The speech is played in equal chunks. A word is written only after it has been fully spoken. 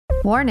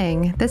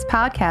Warning, this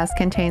podcast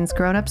contains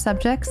grown-up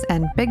subjects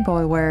and big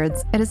boy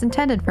words. It is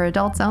intended for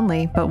adults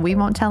only, but we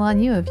won't tell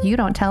on you if you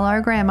don't tell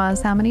our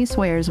grandmas how many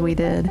swears we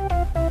did.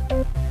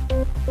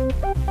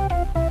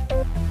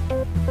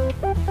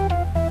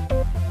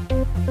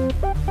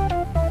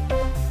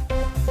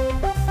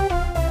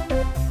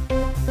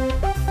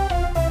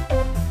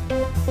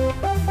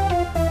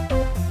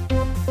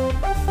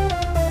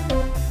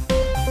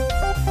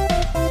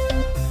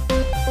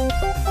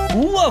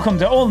 Welcome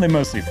to Only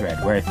Mostly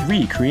Thread, where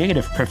three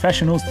creative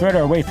professionals thread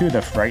our way through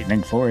the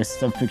frightening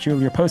forests of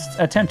peculiar posts,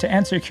 attempt to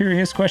answer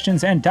curious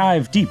questions, and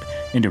dive deep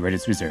into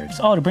Reddit's reserves,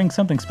 all to bring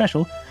something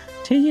special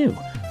to you.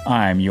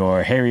 I'm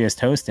your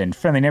hairiest host and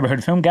friendly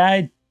neighborhood film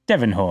guy,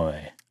 Devin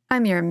Hoy.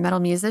 I'm your metal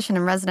musician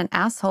and resident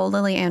asshole,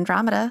 Lily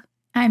Andromeda.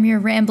 I'm your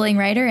rambling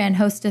writer and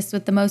hostess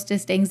with the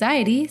mostest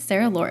anxiety,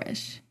 Sarah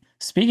Lorish.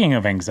 Speaking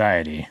of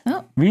anxiety,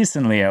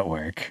 recently at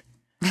work,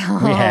 we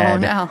had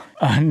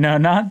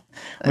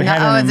we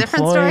had an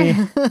employee.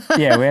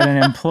 Yeah, we had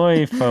an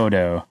employee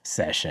photo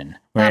session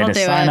where we had to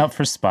sign up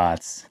for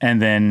spots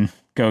and then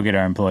go get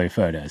our employee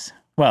photos.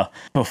 Well,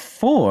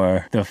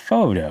 before the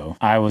photo,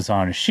 I was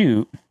on a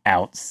shoot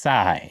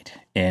outside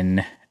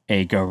in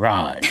a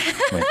garage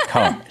with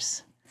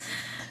cars.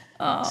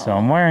 So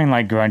I'm wearing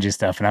like grungy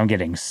stuff and I'm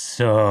getting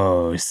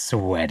so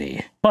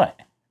sweaty. But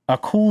a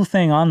cool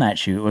thing on that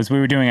shoot was we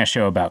were doing a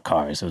show about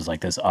cars. It was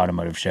like this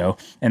automotive show.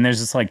 And there's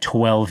this like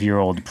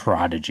 12-year-old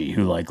prodigy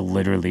who like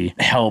literally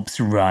helps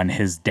run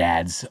his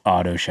dad's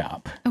auto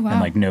shop. Oh, wow.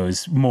 And like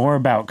knows more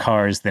about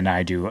cars than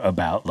I do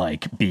about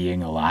like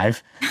being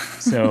alive.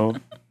 So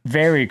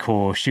very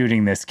cool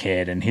shooting this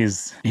kid. And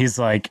he's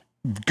like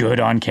good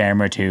on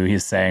camera too.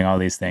 He's saying all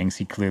these things.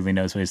 He clearly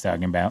knows what he's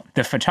talking about.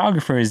 The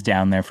photographer is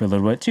down there for a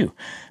little bit too,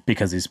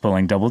 because he's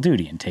pulling double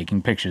duty and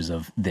taking pictures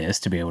of this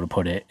to be able to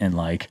put it in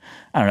like,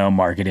 I don't know,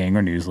 marketing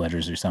or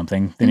newsletters or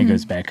something. Then he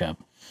goes back up.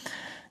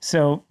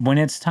 So when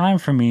it's time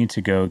for me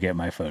to go get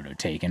my photo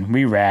taken,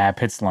 we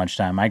wrap, it's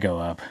lunchtime, I go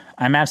up.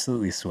 I'm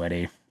absolutely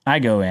sweaty. I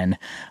go in.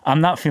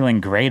 I'm not feeling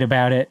great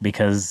about it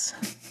because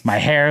my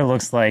hair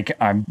looks like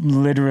I'm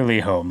literally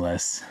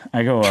homeless.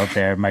 I go up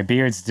there. My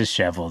beard's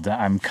disheveled.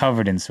 I'm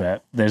covered in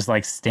sweat. There's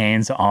like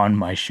stains on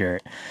my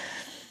shirt.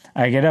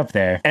 I get up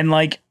there and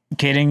like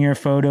getting your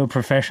photo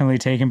professionally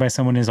taken by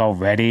someone is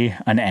already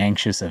an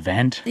anxious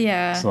event.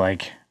 Yeah. So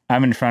like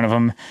I'm in front of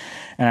him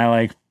and I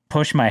like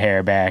push my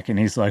hair back and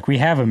he's like, we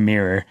have a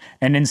mirror.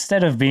 And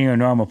instead of being a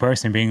normal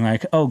person being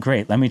like, oh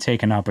great, let me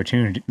take an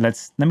opportunity.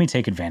 Let me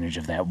take advantage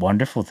of that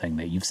wonderful thing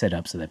that you've set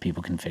up so that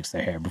people can fix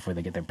their hair before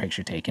they get their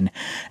picture taken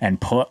and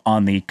put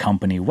on the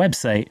company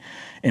website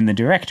in the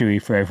directory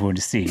for everyone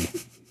to see.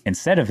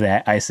 Instead of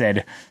that, I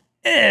said,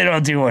 it'll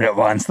do what it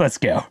wants. Let's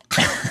go.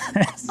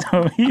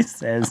 So he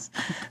says,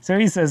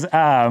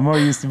 I'm more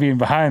used to being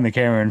behind the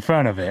camera in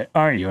front of it,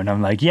 aren't you? And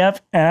I'm like, yep.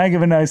 And I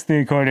give a nice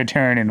 3/4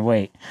 turn and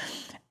wait.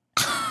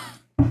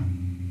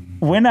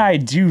 When I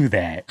do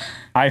that,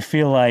 I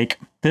feel like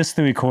this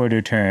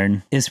 3/4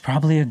 turn is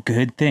probably a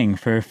good thing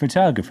for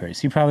photographers.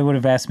 He probably would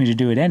have asked me to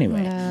do it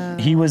anyway. No.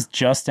 He was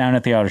just down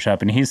at the auto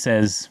shop and he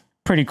says,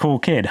 pretty cool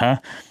kid, huh?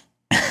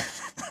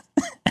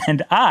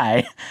 And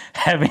I,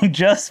 having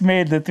just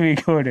made the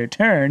 3/4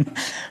 turn,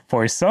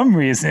 for some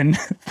reason,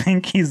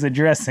 think he's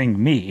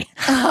addressing me.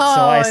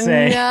 Oh,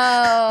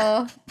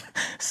 no.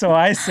 So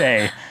I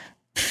say,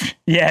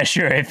 yeah,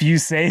 sure, if you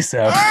say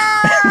so.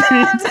 And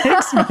then he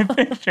takes my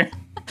picture.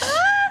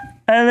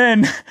 And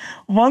then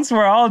once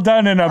we're all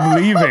done and I'm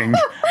leaving,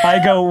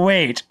 I go,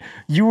 wait,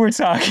 you were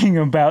talking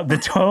about the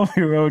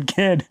 12-year-old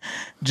kid,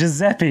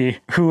 Giuseppe,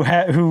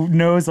 who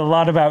knows a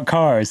lot about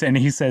cars. And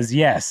he says,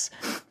 yes.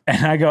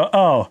 And I go,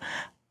 oh,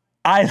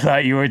 I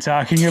thought you were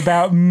talking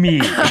about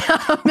me.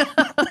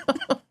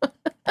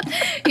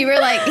 You were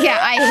like, yeah,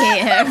 I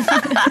hate him.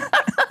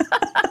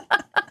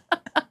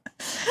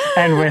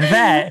 And with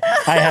that,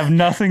 I have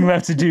nothing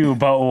left to do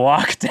but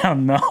walk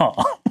down the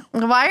hall.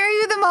 Why are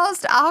you the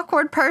most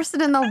awkward person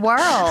in the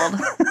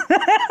world?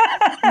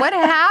 What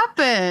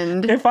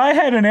happened? If I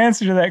had an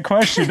answer to that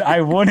question,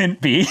 I wouldn't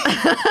be.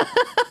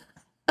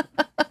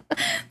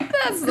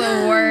 That's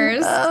the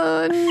worst.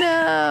 Oh,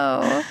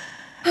 no.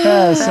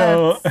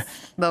 So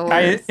the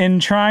worst. in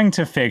trying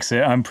to fix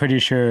it, I'm pretty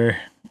sure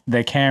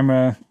the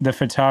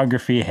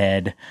photography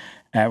head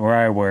at where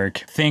I work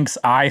thinks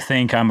I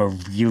think I'm a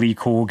really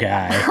cool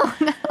guy. Oh,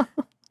 no.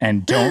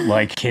 And don't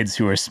like kids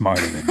who are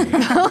smarter than me.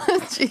 Oh,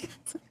 jeez.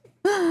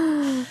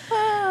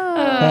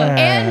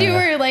 And you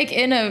were like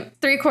in a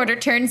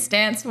 3/4 turn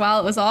stance while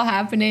it was all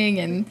happening,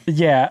 and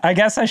yeah, I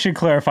guess I should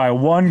clarify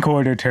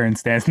 1/4 turn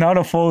stance, not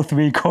a full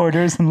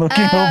 3/4 and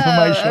looking over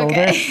my shoulder.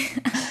 Okay.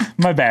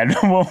 My bad.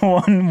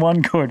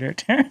 1/4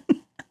 turn.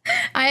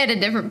 I had a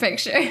different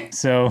picture.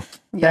 So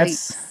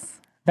that's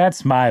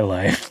my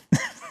life.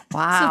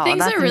 Wow. So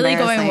things are really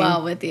going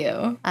well with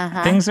you.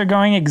 Uh-huh. Things are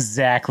going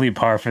exactly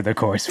par for the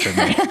course for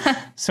me.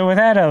 So with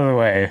that out of the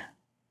way,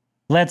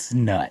 let's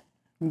nut.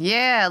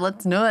 Yeah,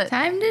 let's nut.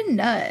 Time to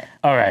nut.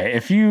 All right.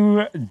 If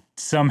you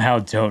somehow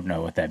don't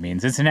know what that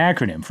means, it's an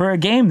acronym for a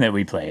game that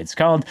we play. It's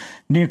called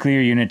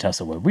Nuclear Unit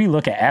Tussle, where we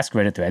look at Ask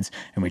Reddit threads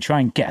and we try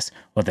and guess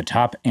what the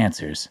top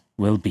answers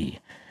will be.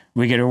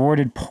 We get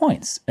awarded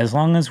points as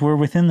long as we're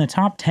within the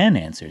top 10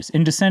 answers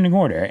in descending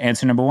order.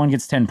 Answer number 1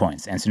 gets 10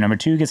 points. Answer number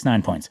 2 gets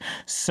 9 points.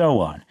 So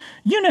on.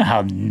 You know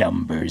how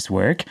numbers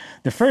work.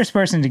 The first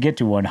person to get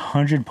to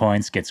 100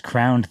 points gets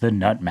crowned the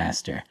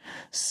Nutmaster.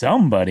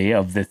 Somebody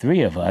of the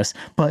three of us,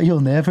 but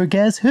you'll never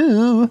guess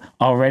who,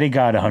 already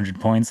got 100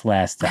 points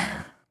last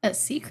time. A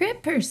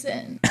secret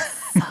person.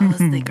 So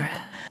secret.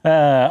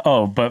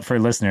 But for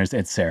listeners,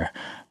 it's Sarah.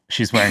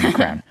 She's wearing a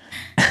crown.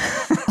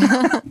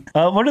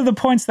 What are the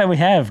points that we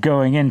have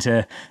going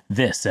into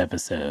this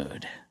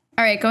episode?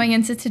 All right, going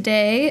into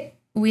today,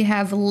 we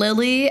have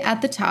Lily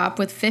at the top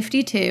with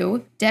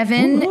 52.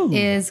 Devin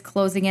is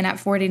closing in at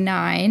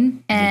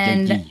 49.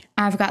 And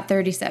I've got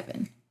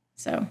 37.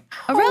 So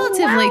a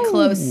relatively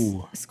close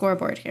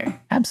scoreboard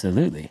here.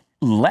 Absolutely.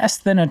 Less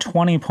than a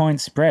 20-point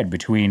spread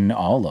between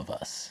all of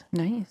us.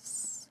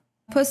 Nice.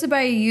 Posted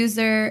by a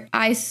user,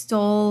 I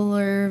stole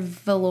your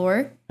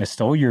valor. I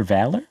stole your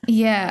valor?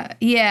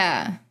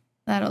 Yeah.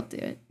 That'll do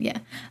it. Yeah.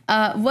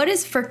 What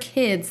is for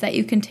kids that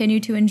you continue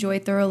to enjoy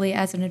thoroughly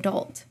as an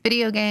adult?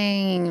 Video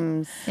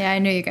games. Yeah, I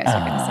knew you guys were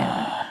going to say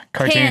that.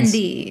 Cartoons.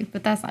 Candy,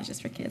 but that's not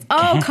just for kids.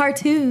 Oh,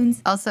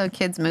 cartoons. Also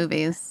kids'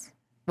 movies,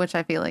 which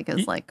I feel like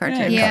is like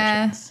cartoons.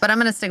 Yeah. Cartoons. But I'm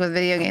going to stick with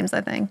video games, I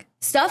think.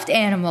 Stuffed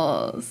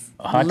animals.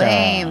 Hot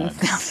Lame.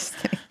 dogs. No, I'm just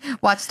kidding.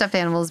 Watch stuffed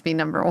animals be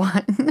number 1.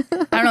 I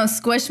don't know,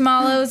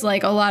 squishmallows.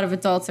 Like a lot of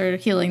adults are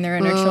healing their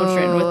inner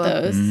children with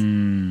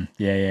those.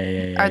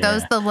 Yeah. Are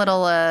those the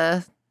little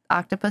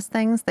octopus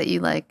things that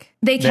you like?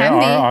 They There can are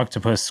be.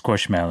 octopus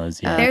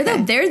squishmallows, yeah.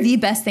 They're the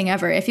best thing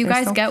ever. If you They're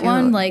guys so get cute.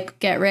 one, like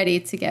get ready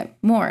to get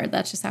more.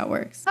 That's just how it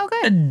works. Oh,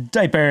 good.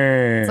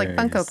 Diapers. It's like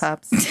Funko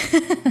Pops.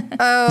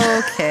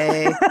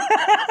 Okay.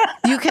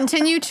 You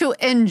continue to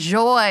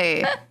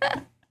enjoy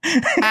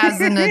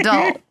as an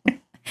adult.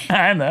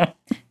 I know.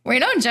 We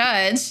don't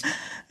judge.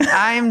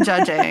 I'm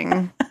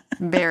judging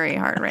very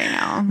hard right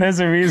now. There's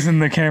a reason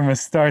the camera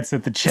starts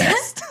at the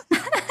chest.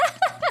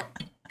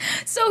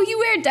 So you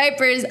wear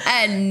diapers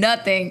and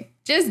nothing,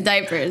 just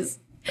diapers.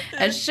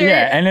 A shirt.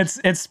 Yeah, and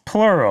it's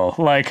plural.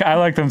 Like, I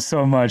like them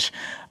so much.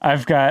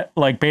 I've got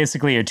like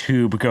basically a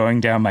tube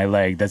going down my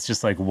leg that's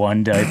just like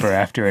one diaper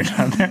after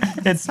another.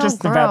 It's So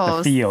just about the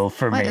gross. feel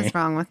for What me. is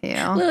wrong with you?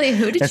 Lily,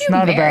 who did It's you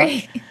not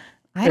marry?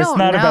 I don't It's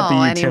not know about the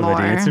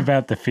utility. anymore. It's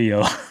about the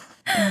feel.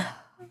 Wow.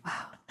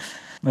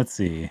 Let's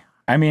see.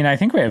 I mean, I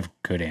think we have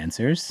good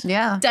answers.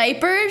 Yeah.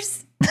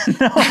 Diapers?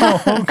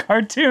 No,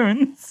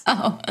 cartoons.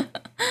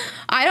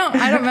 I don't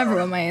remember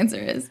what my answer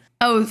is.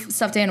 Oh,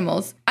 stuffed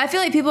animals. I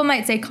feel like people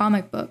might say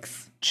comic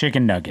books.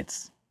 Chicken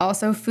nuggets.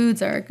 Also,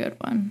 foods are a good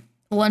one.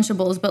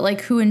 Lunchables, but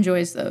like who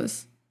enjoys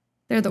those?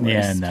 They're the worst.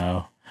 Yeah,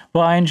 no.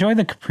 Well, I enjoy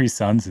the Capri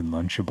Suns and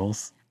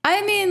Lunchables.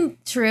 I mean,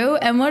 true.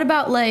 And what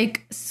about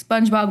like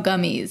SpongeBob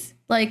gummies?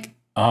 Like,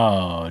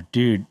 Oh,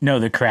 dude. No,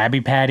 the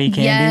Krabby Patty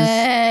candies.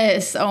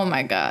 yes. Oh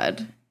my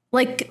God.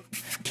 Like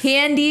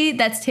candy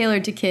that's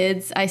tailored to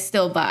kids, I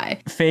still buy.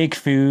 Fake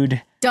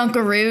food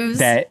Dunkaroos.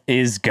 that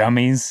is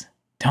gummies.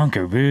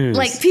 Dunkaroos.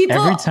 like people,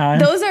 Every time.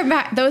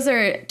 those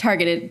are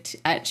targeted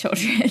at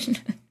children.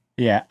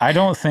 Yeah, I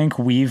don't think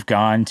we've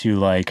gone to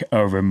like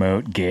a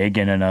remote gig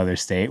in another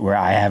state where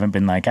I haven't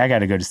been like, I got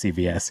to go to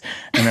CVS.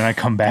 And then I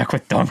come back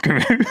with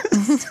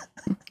Dunkaroos.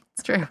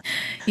 It's true.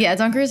 Yeah,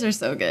 Dunkaroos are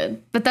so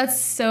good, but that's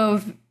so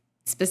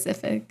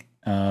specific.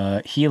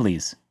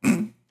 Heelys.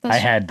 I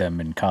had them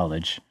in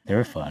college. They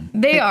were fun.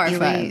 They are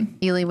fun.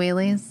 Ely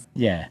Wheelies.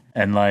 Yeah.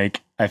 And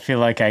like, I feel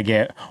like I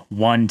get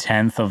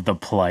 1/10 of the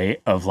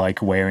plight of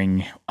like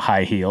wearing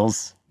high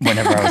heels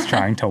whenever I was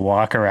trying to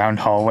walk around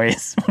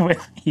hallways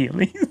with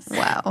Heelys.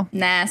 Wow.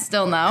 Nah,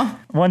 still no.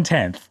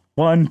 1/10.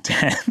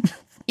 1/10.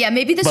 Yeah,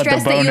 maybe the But the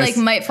stress that you bonus-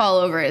 like might fall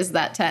over is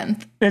that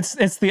 10th.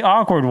 It's the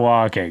awkward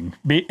walking.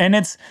 And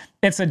it's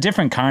a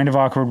different kind of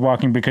awkward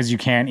walking because you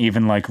can't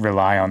even like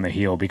rely on the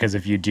heel, because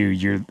if you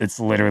do, it's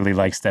literally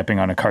like stepping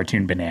on a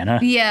cartoon banana.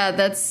 Yeah,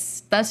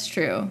 that's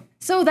true.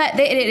 So that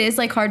it is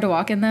like hard to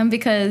walk in them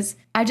because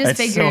I just It's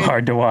figured so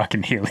hard to walk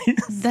in Heelys.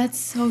 that's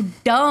so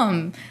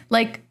dumb.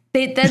 Like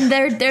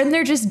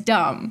they're just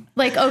dumb.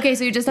 Like, okay,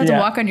 so you just have to Yeah.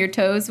 walk on your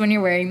toes when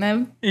you're wearing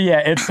them. Yeah,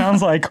 it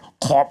sounds like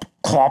clop,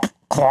 clop,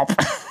 clop.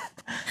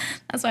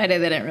 That's why they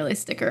didn't really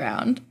stick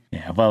around.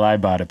 Yeah, well, I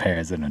bought a pair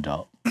as an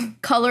adult.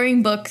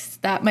 Coloring books,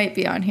 that might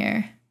be on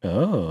here.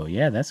 Oh,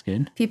 yeah, that's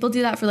good. People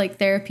do that for like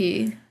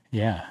therapy.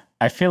 Yeah.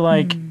 I feel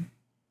like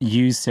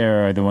you,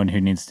 Sarah, are the one who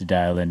needs to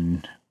dial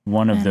in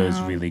one of those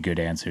really good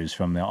answers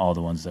from all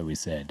the ones that we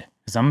said.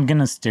 Because I'm going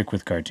to stick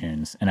with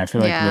cartoons. And I feel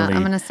like Yeah, Lily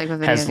I'm gonna stick with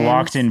video has games.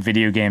 locked in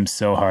video games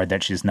so hard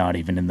that she's not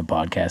even in the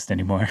podcast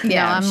anymore.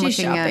 Yeah, No, I'm she's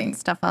looking shopping. at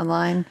stuff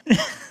online.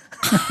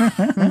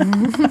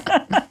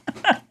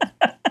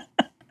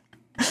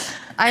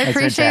 I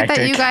appreciate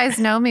that you guys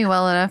know me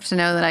well enough to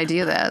know that I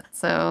do that.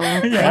 So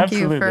thank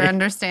you for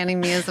understanding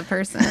me as a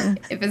person.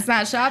 If it's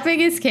not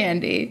shopping, it's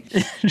candy.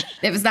 If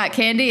it's not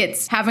candy,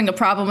 it's having a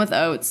problem with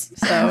oats.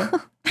 So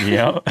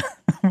yep.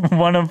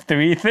 One of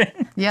 3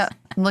 things. Yep.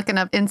 I'm looking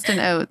up instant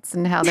oats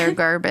and how they're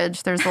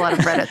garbage. There's a lot of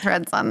Reddit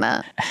threads on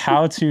that.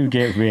 How to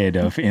get rid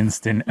of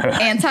instant oats.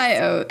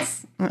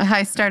 Anti-oats.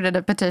 I started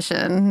a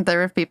petition.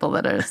 There are people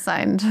that are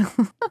signed.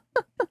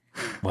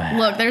 Wow.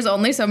 Look, there's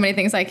only so many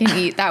things I can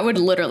eat. That would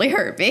literally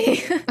hurt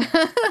me.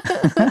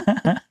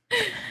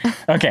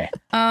 Okay.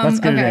 Let's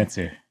get an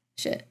answer.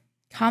 Shit.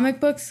 Comic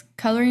books,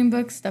 coloring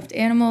books, stuffed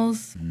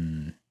animals.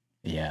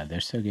 Yeah,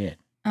 they're so good.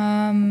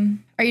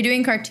 Are you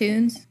doing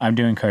cartoons? I'm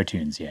doing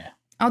cartoons, yeah.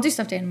 I'll do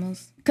stuffed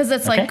animals because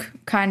that's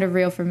like kind of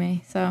real for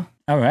me. So.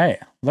 All right,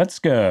 let's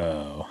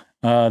go.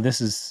 This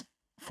is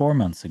 4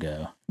 months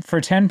ago. For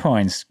 10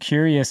 points,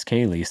 Curious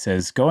Kaylee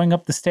says, going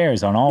up the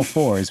stairs on all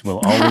fours will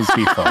always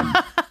be fun.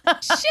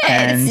 Shit.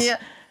 And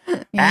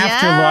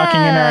after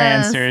locking in our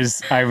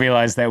answers, I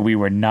realized that we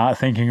were not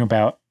thinking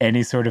about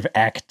any sort of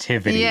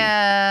activity.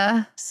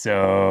 Yeah.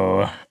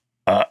 So,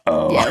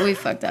 uh-oh. Yeah, we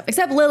fucked up.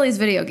 Except Lily's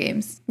video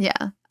games.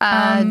 Yeah.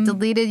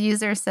 Deleted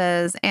user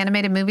says,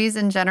 animated movies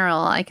in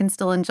general, I can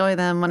still enjoy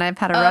them when I've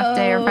had a rough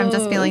day or if I'm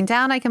just feeling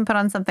down, I can put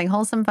on something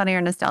wholesome, funny, or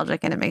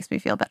nostalgic, and it makes me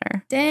feel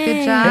better. Dang.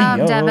 Good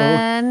job, Hey,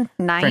 Devin.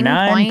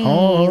 9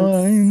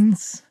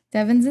 points.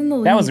 Devin's in the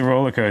lead. That was a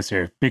roller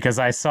coaster because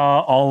I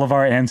saw all of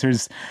our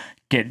answers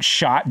get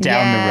shot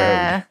down the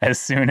road as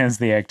soon as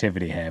the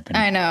activity happened.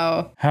 I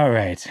know. All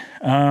right.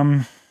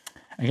 I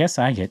guess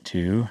I get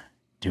to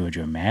do a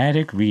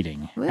dramatic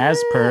reading. Woo.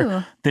 As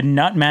per the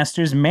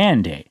Nutmaster's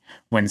mandate.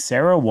 When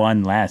Sarah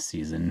won last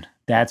season,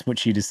 that's what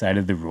she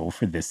decided the rule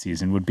for this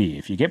season would be.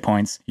 If you get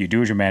points, you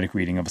do a dramatic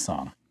reading of a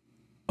song.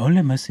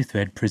 Ole Mercy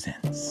Thread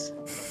presents.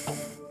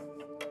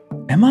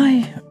 Am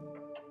I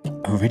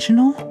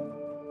original?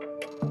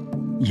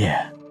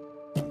 Yeah.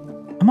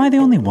 Am I the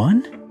only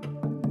one?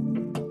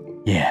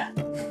 Yeah.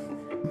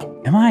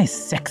 Am I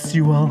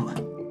sexual?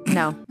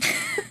 No.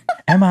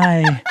 Am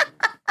I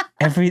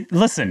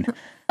Listen,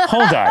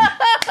 hold on.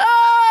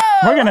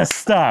 We're going to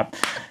stop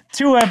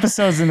 2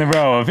 episodes in a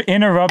row of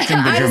interrupting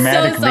the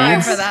dramatic reads.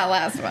 I'm so sorry for that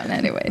last one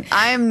anyway.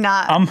 I'm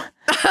not.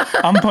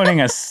 I'm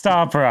putting a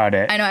stopper on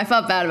it. I know, I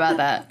felt bad about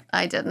that.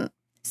 I didn't.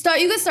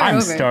 You can start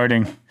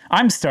over.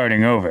 I'm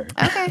starting over.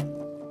 Okay.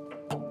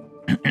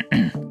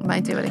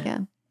 Might do it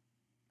again.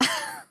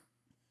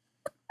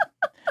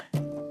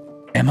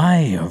 Am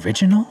I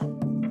original?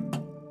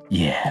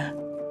 Yeah.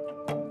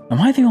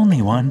 Am I the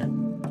only one?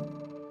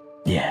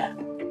 Yeah.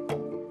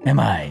 Am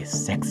I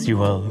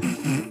sexual?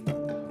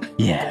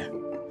 Yeah.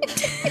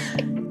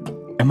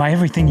 Am I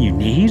everything you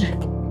need?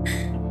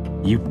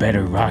 You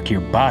better rock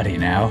your body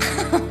now.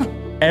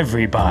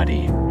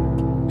 Everybody.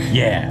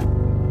 Yeah.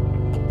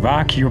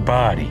 Rock your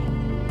body.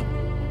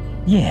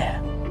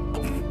 Yeah.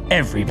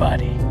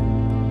 Everybody.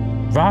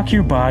 Rock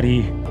your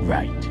body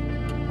right.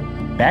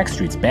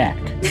 Backstreet's back.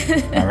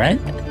 All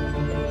right?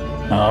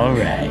 All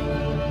right.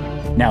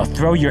 Now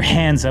throw your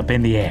hands up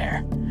in the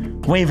air.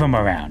 Wave them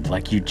around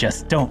like you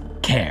just don't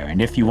care. And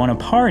if you want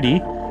to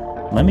party,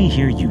 let me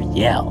hear you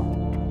yell.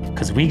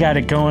 'Cause we got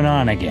it going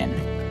on again.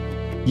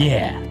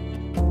 Yeah.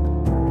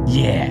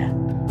 Yeah.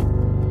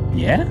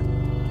 Yeah?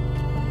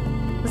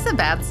 This is a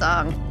bad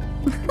song.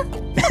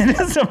 It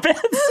is a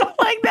bad song.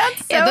 Like,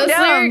 that's so yeah, those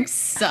dumb. lyrics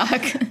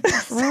suck.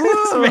 It's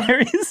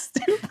very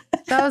stupid.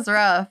 That was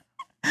rough.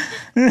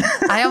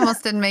 I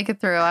almost didn't make it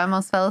through. I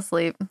almost fell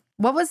asleep.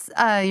 What was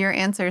your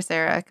answer,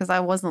 Sarah? Because I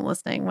wasn't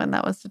listening when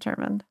that was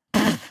determined.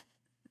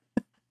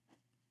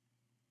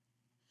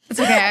 It's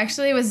okay. I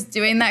actually was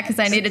doing that because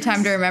I needed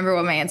time to remember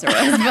what my answer was.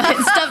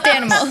 But stuffed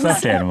animals.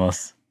 Stuffed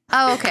animals.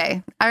 Oh,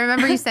 okay. I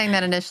remember you saying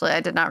that initially. I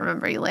did not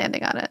remember you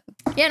landing on it.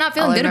 Yeah, not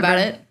feeling good about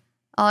it.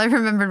 All I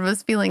remembered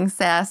was feeling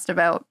sassed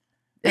about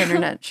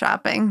internet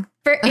shopping.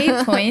 For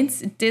 8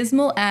 points,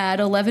 Dismal Ad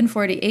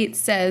 1148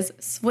 says,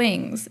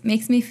 swings.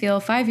 Makes me feel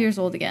 5 years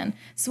old again.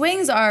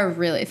 Swings are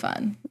really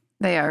fun.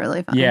 They are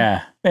really fun.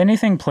 Yeah.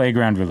 Anything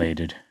playground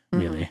related,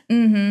 really.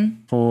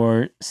 Mm-hmm.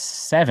 For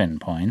 7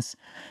 points,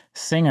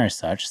 Singer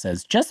Such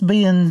says, just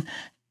being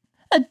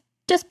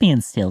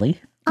silly.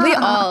 We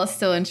all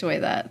still enjoy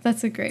that.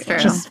 That's a great one.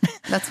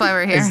 That's why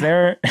we're here. Is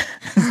there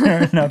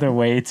another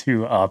way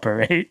to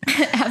operate?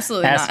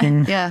 Absolutely asking,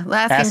 not. Yeah,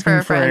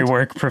 asking for a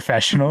work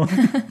professional.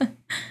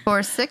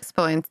 For 6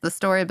 points, the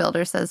story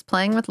builder says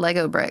playing with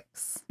Lego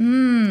bricks.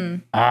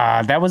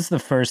 That was the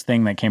first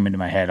thing that came into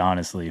my head,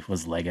 honestly,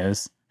 was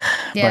Legos.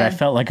 Yeah. But I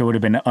felt like it would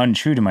have been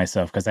untrue to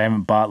myself because I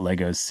haven't bought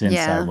Legos since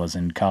I was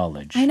in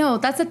college. I know.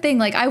 That's the thing.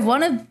 Like, I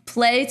want to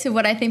play to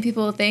what I think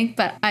people will think,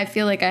 but I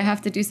feel like I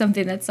have to do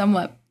something that's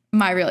somewhat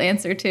my real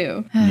answer,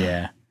 too.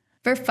 Yeah.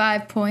 For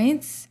 5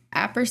 points,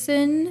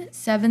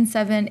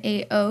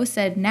 Apperson7780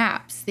 said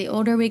naps. The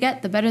older we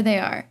get, the better they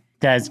are.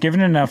 Guys, given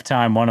enough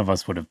time, one of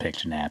us would have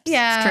picked naps.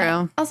 Yeah. It's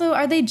true. Also,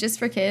 are they just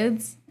for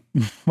kids?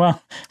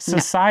 Well,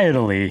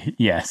 societally,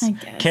 yes. I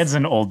guess. Kids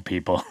and old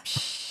people.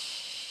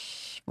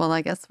 Well,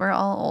 I guess we're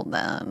all old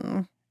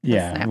then.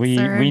 Yeah, we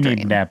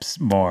need naps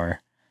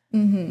more.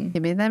 Mm-hmm.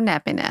 Give me them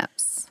nappy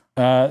naps.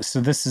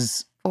 So this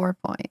is 4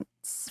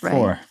 points,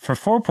 right? For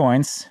 4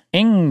 points,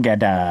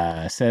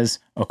 Ingada says,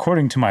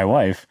 according to my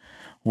wife,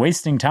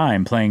 wasting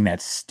time playing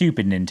that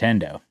stupid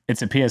Nintendo.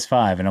 It's a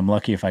PS5, and I'm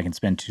lucky if I can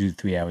spend 2 to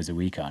 3 hours a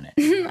week on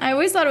it. I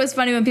always thought it was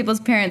funny when people's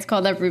parents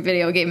called every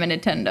video game a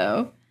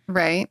Nintendo.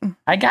 Right.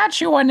 I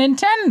got you a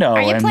Nintendo.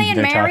 Are you playing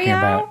they're Mario? Talking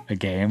about a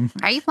game.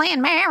 Are you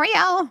playing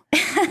Mario?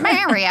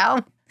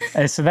 Mario.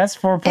 So that's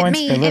 4 points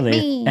for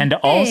Lily. And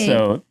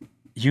also,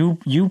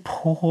 you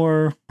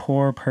poor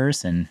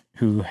person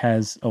who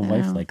has a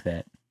wife like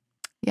that.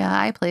 Yeah,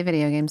 I play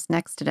video games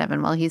next to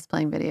Devin while he's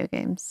playing video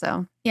games.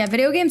 So yeah,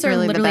 video games are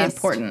literally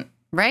important,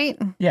 right?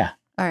 Yeah.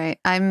 All right,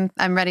 I'm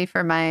ready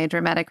for my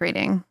dramatic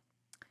reading.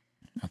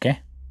 Okay.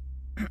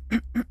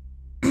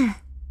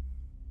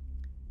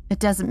 It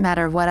doesn't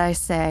matter what I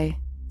say,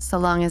 so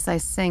long as I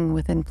sing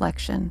with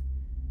inflection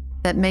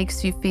that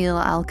makes you feel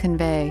I'll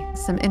convey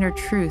some inner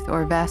truth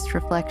or vast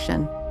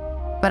reflection.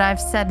 But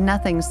I've said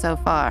nothing so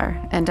far,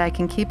 and I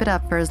can keep it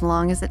up for as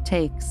long as it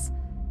takes.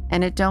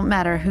 And it don't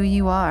matter who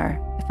you are.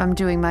 If I'm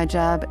doing my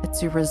job,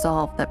 it's your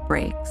resolve that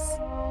breaks.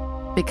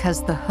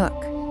 Because the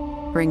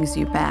hook brings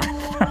you back.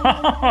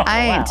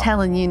 I ain't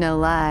telling you no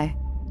lie.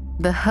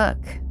 The hook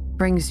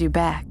brings you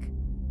back.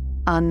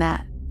 On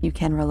that, you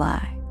can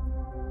rely.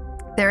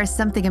 There is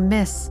something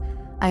amiss.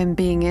 I am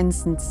being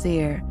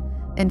insincere.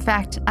 In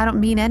fact, I don't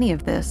mean any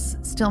of this.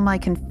 Still, my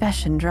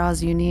confession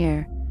draws you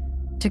near.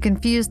 To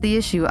confuse the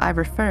issue, I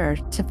refer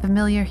to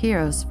familiar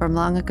heroes from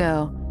long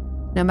ago.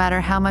 No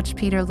matter how much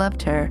Peter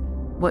loved her,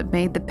 what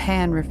made the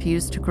pan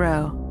refuse to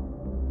grow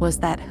was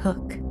that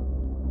hook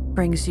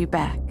brings you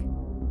back.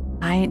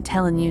 I ain't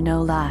telling you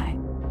no lie.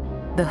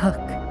 The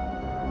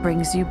hook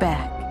brings you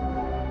back.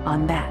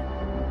 On that,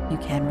 you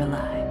can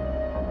rely.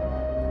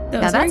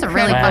 Now that's a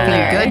really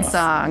fucking good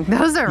song.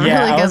 Those are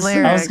really good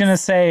lyrics. I was gonna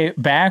say,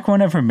 back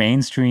whenever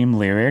mainstream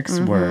lyrics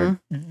were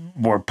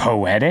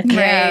poetic.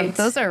 Yeah,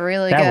 those are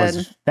really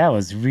good. That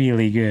was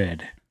really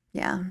good.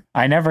 Yeah.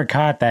 I never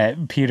caught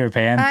that Peter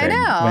Pan thing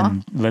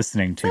when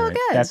listening to it.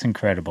 Good. That's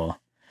incredible.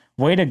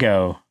 Way to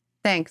go.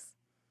 Thanks.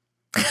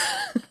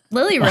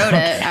 Lily wrote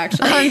it,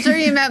 actually. I'm sure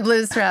you meant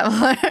Blues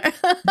Traveler.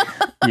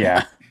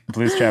 Yeah.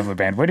 Blues Traveler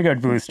Band. Way to go,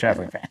 Blues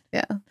Traveler Band.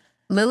 Yeah.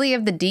 Lily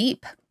of the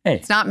Deep. Hey.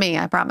 It's not me,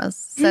 I promise.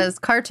 Says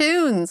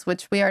cartoons,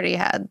 which we already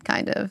had,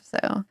 kind of.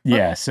 So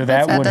yeah, so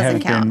that would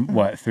have been,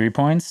 what, 3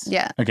 points?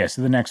 Yeah. Okay,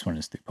 so the next one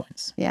is 3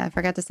 points. Yeah, I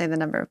forgot to say the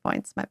number of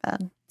points. My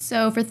bad.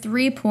 So for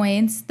 3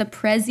 points, the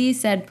Prezi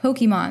said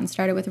Pokemon.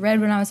 Started with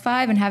red when I was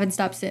 5 and haven't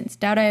stopped since.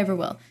 Doubt I ever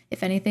will.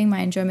 If anything, my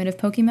enjoyment of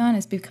Pokemon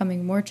is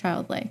becoming more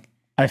childlike.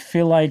 I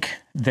feel like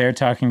they're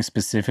talking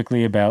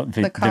specifically about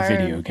the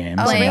video games.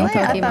 Oh, really? I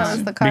thought it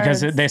was the cards.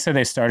 Because they said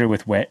they started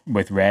with red,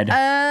 which is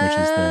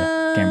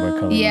the Game Boy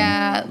Color.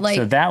 Yeah, like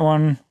so that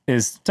one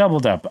is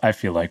doubled up, I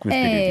feel like, with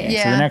video games.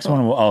 Yeah. So the next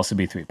one will also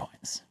be 3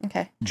 points.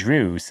 Okay.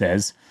 Drew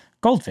says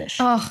goldfish.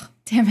 Oh,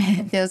 damn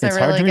it. Those it's are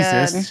really hard to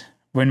good. resist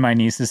when my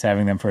niece is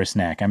having them for a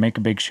snack. I make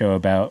a big show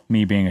about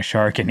me being a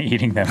shark and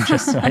eating them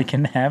just so I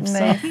can have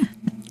some.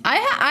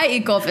 I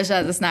eat goldfish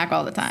as a snack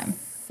all the time.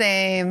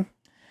 Same.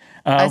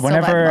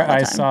 Whenever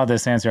I saw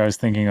this answer, I was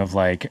thinking of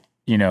like,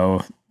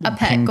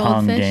 ping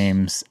pong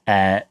games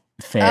at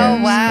fairs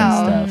and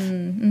stuff.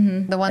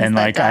 Mm-hmm. The ones and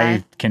that like die.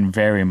 I can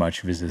very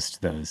much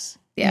resist those.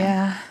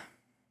 Yeah.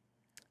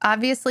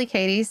 Obviously,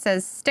 Katie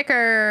says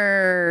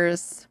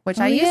stickers, which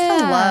I used to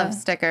love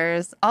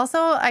stickers. Also,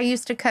 I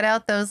used to cut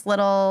out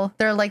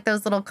they're like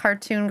those little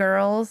cartoon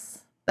girls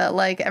that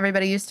like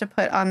everybody used to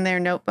put on their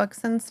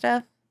notebooks and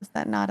stuff. Is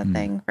that not a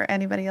thing for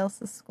anybody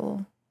else's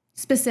school?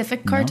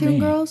 Specific cartoon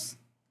girls?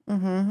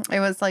 Mm-hmm. It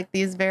was like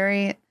these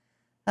very,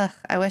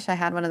 I wish I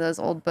had one of those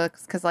old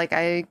books because like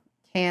I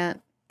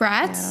can't.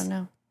 Bratz? I don't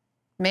know.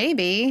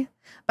 Maybe.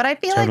 But I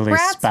feel Totally like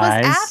Bratz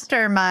Spies? was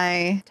after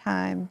my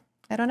time.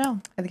 I don't know.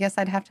 I guess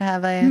I'd have to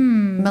have a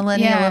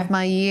millennial of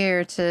my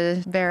year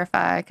to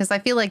verify because I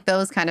feel like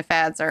those kind of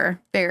fads are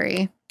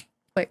very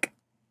quick.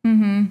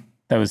 Mm-hmm.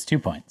 That was 2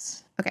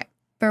 points. Okay.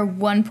 For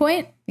 1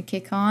 point,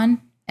 MK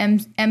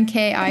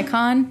MK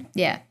Icon.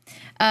 Yeah.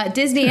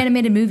 Disney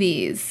animated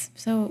movies.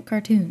 So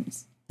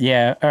cartoons.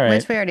 Yeah, all right.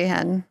 Which we already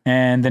had.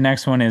 And the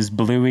next one is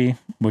Bluey,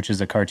 which is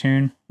a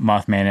cartoon.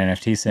 Mothman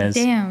NFT says.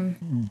 Damn.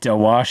 The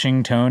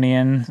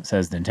Washingtonian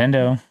says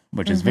Nintendo,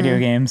 which is video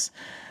games.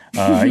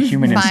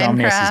 Human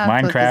Insomnia says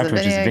Minecraft,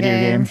 which is a video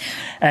game.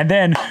 And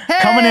then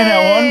coming in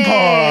at 1 point.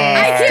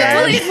 I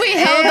can't believe we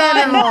held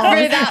on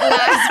for that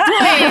last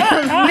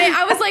point.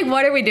 I was like,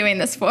 what are we doing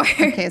this for?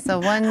 Okay, so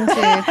 1, 2,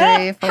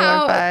 3, 4,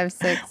 5,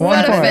 6,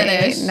 7,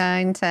 8,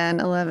 9, 10,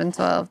 11,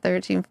 12,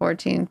 13,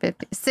 14,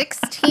 15,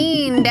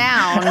 16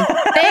 down.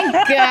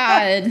 Thank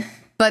God.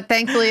 But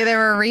thankfully there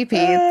were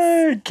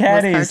repeats.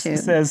 Caddy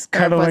says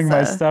cuddling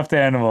my stuffed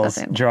animals,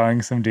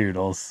 drawing some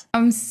doodles.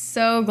 I'm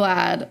so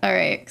glad. All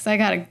right, because I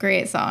got a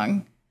great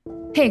song.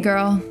 Hey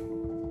girl,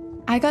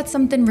 I got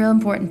something real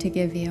important to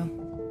give you.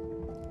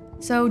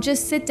 So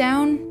just sit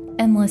down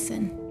and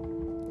listen.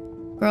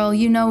 Girl,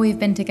 you know we've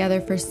been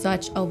together for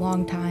such a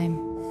long time.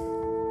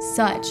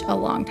 such a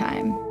long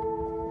time.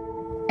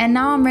 And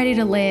now I'm ready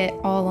to lay it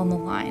all on the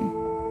line.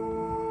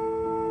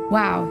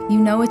 Wow, you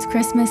know it's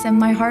Christmas and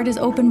my heart is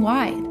open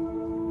wide.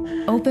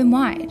 Open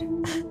wide.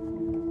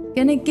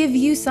 Gonna give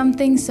you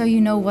something so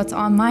you know what's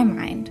on my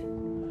mind.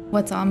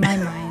 What's on my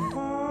mind.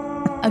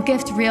 A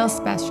gift real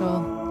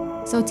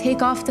special. So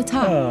take off the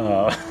top.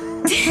 Oh.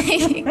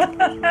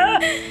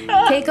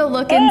 Take a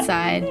look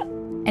inside,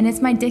 and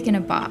it's my dick in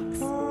a box.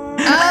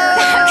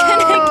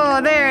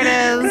 Oh, there it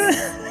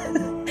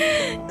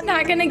is.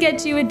 Not gonna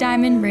get you a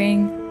diamond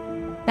ring.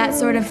 That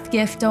sort of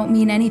gift don't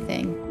mean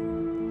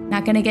anything.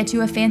 Not gonna get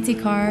you a fancy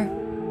car.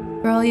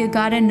 Girl, you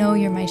gotta know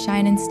you're my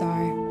shining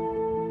star.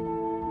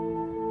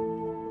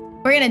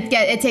 We're gonna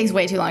get, it takes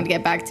way too long to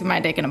get back to my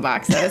dick in a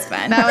box, so it's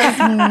fine. That was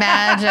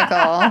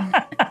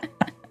magical.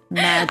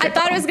 I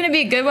thought it was going to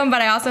be a good one,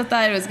 but I also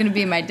thought it was going to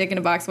be my dick in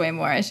a box way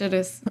more. I should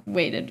have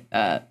waited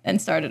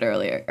and started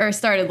earlier, or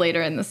started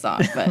later in the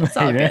song, but it's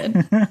all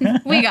good.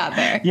 We got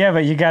there. Yeah,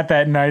 but you got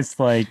that nice,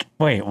 like,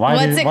 wait,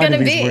 why do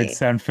these words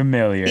sound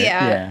familiar?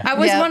 Yeah. I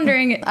was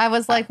wondering. I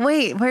was like,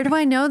 wait, where do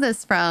I know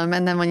this from?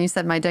 And then when you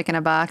said my dick in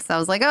a box, I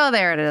was like, oh,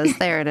 there it is.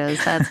 There it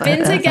is. That's what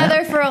Been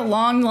together for a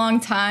long, long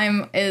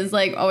time is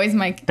like always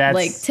my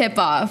like tip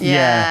off.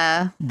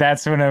 Yeah.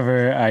 That's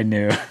whenever I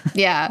knew.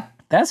 Yeah.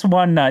 That's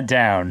one nut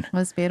down. It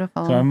was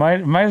beautiful. So I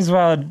might as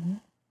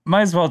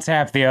well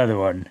tap the other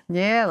one.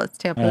 Yeah, let's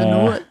tap the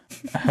nut.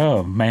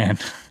 Oh man,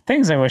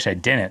 things I wish I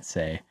didn't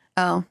say.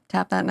 Oh,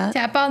 tap that nut.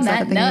 Tap on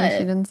that nut. You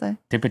didn't say.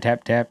 Tip a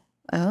tap tap.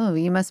 Oh,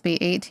 you must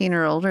be 18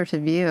 or older to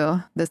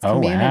view this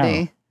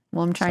community. Wow.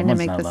 Well, I'm trying to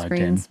make the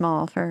screen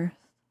small first.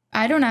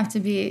 I don't have to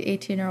be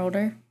 18 or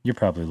older. You're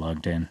probably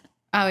logged in.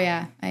 Oh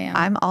yeah, I am.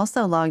 I'm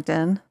also logged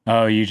in.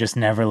 Oh, you just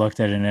never looked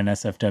at an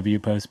NSFW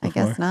post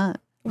before? I guess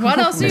not. What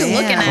else are you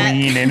looking at?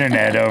 Clean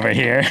internet over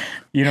here.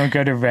 You don't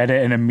go to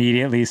Reddit and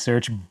immediately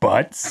search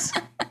butts.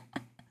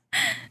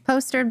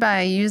 Posted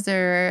by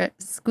user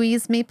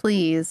Squeeze Me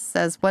Please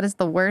says, what is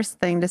the worst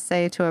thing to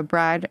say to a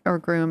bride or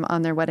groom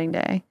on their wedding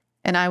day?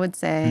 And I would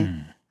say,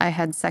 I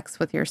had sex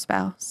with your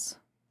spouse.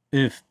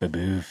 Oof,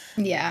 baboof.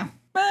 Yeah.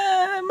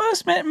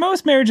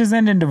 Most marriages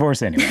end in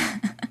divorce anyway.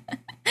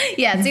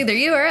 Yeah, it's either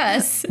you or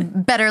us.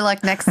 Better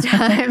luck next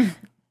time.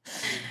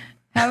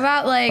 How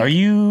about like... Are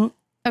you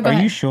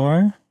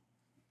sure?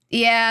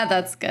 Yeah,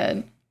 that's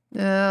good.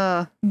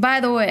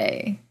 By the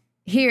way,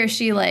 he or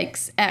she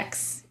likes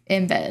X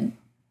in bed.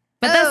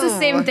 But that's the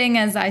same thing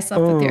as I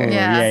slept with your...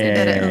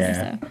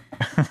 Yeah.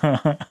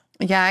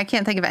 Yeah, I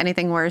can't think of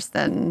anything worse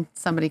than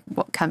somebody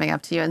coming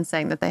up to you and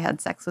saying that they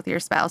had sex with your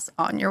spouse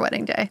on your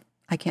wedding day.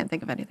 I can't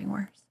think of anything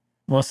worse.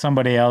 Well,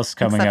 somebody else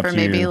coming up to you. Except for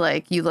maybe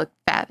like, you look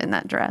fat in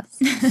that dress.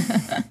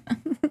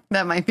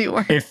 That might be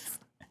worse.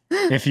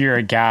 If you're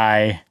a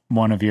guy,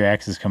 one of your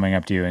exes coming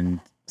up to you and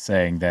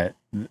saying that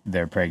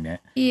they're pregnant.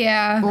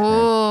 Yeah.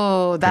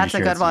 Oh, that's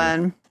a good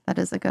one. That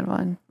is a good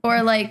one.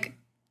 Or like,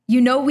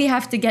 you know, we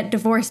have to get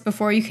divorced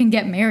before you can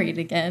get married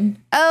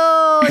again.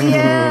 Oh,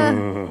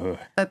 yeah.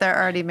 But they're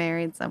already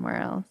married somewhere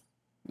else.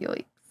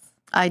 Yikes.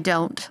 I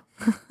don't.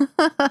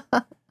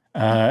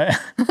 That's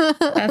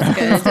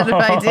good. What if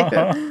I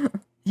do?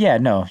 Yeah,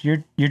 no,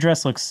 your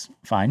dress looks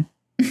fine.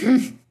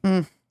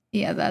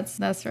 Yeah,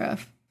 that's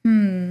rough.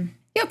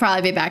 You'll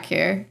probably be back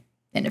here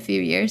in a few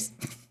years.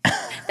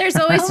 There's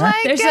always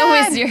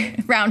always your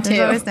round two.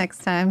 There's always next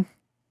time.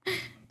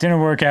 Didn't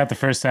work out the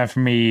first time for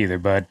me either,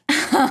 bud.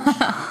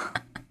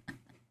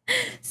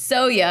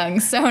 So young,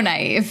 so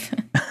naive.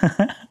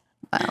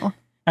 Wow.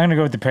 I'm gonna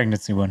go with the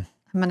pregnancy one.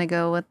 I'm gonna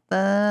go with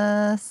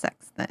the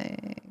sex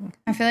thing.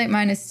 I feel like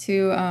mine is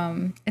too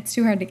it's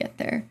too hard to get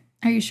there.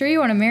 Are you sure you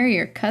want to marry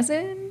your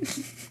cousin?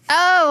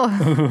 Oh,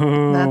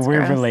 ooh, we're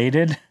gross.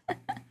 Related.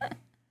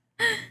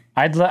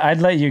 I'd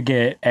let you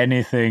get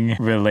anything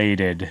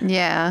related.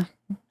 Yeah.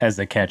 As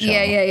a catch-all.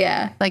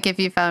 Yeah. Like if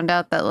you found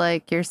out that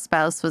like your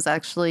spouse was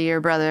actually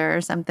your brother or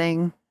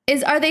something.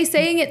 Are they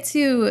saying it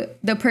to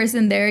the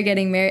person they're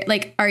getting married?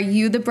 Like, are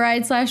you the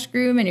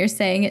bride/groom and you're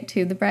saying it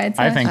to the bride/?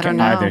 I think in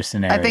either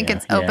scenario. I think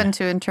it's open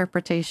to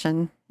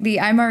interpretation. The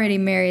I'm already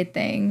married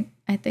thing,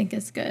 I think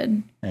is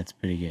good. That's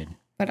pretty good.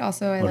 But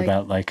also what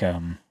about like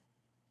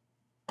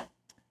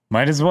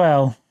might as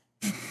well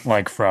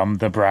like from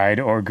the bride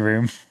or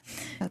groom.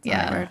 That's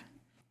awkward.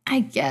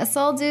 I guess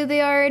I'll do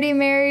the already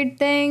married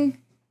thing.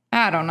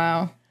 I don't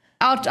know.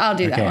 I'll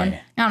do that one.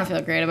 I don't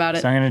feel great about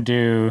it. So I'm going to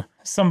do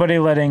somebody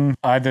letting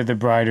either the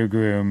bride or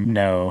groom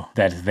know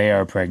that they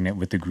are pregnant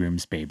with the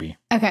groom's baby.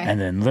 Okay. And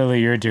then Lily,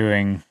 you're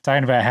talking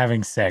about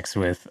having sex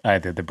with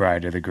either the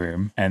bride or the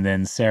groom. And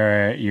then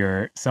Sarah,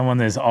 you're someone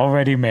that's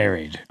already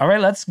married. All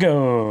right, let's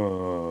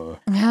go.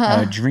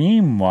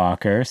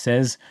 Dreamwalker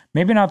says,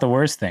 maybe not the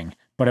worst thing,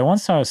 but I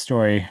once saw a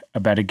story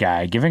about a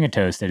guy giving a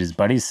toast at his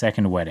buddy's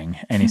second wedding,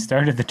 and he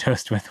started the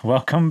toast with,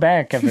 "Welcome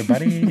back,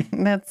 everybody."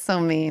 That's so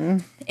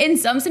mean. In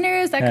some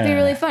scenarios, that could be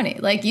really funny.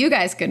 Like, you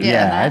guys could have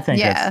done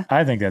that.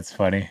 I think that's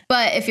funny.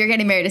 But if you're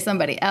getting married to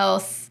somebody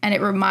else, and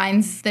it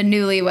reminds the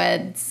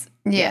newlyweds.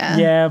 Yeah.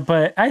 Yeah,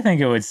 but I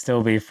think it would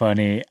still be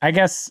funny. I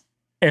guess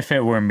if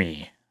it were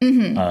me.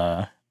 Mm-hmm.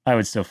 I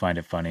would still find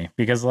it funny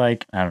because,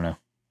 like, I don't know.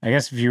 I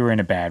guess if you were in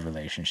a bad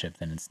relationship,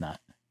 then it's not.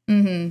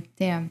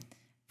 Damn.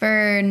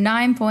 For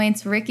 9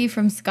 points, Ricky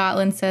from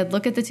Scotland said,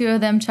 look at the two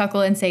of them, chuckle,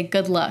 and say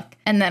good luck.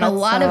 And then a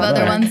lot of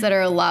other ones that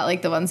are a lot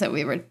like the ones that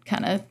we were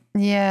kind of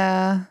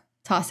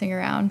tossing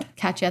around.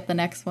 Catch you at the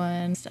next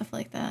one, stuff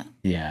like that.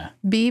 Yeah.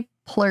 B.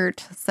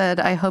 Plurt said,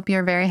 I hope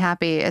you're very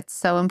happy. It's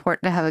so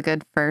important to have a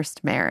good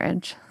first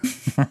marriage.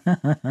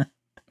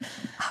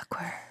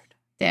 Awkward.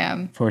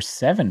 Damn. For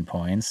 7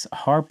 points,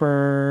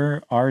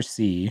 Harper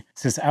RC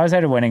says, I was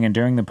at a wedding and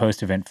during the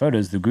post-event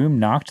photos, the groom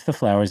knocked the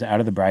flowers out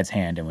of the bride's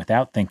hand. And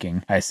without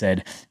thinking, I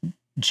said,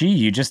 gee,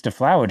 you just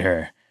deflowered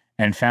her.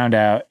 And found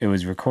out it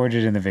was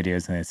recorded in the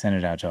videos and they sent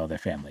it out to all their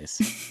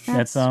families.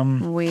 That's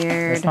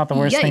weird. That's not the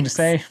worst thing to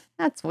say.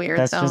 That's weird.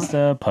 That's just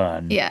a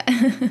pun. Yeah.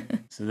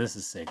 So this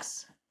is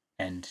 6.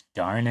 And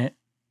darn it.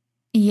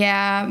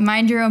 Yeah,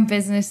 Mind Your Own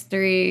Business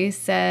 3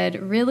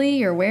 said, really?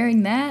 You're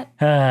wearing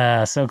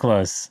that? So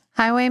close.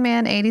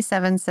 Highwayman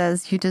 87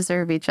 says, you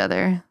deserve each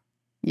other.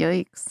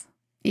 Yikes.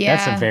 Yeah.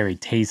 That's a very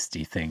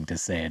tasty thing to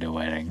say at a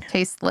wedding.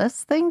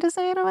 Tasteless thing to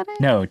say at a wedding?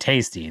 No,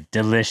 tasty.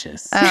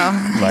 Delicious.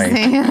 Oh.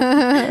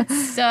 Like,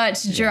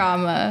 such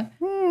drama.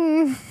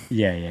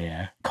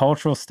 Yeah.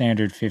 Cultural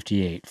standard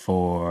 58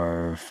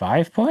 for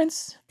 5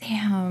 points?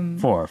 Damn.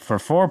 4. For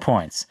 4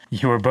 points.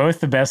 You were both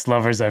the best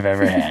lovers I've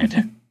ever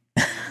had.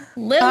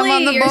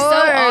 Lily, you're so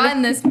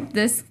on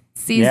this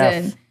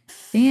season.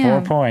 Yeah,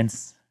 4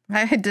 points.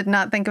 I did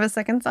not think of a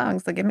second song,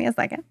 so give me a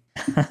second.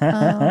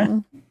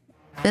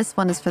 This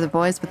one is for the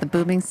boys with the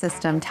booming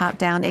system,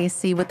 top-down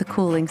AC with the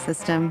cooling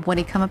system. When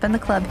he come up in the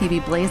club, he be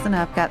blazing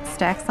up, got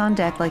stacks on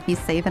deck like he's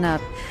saving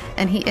up.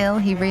 And he ill,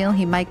 he real,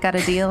 he might got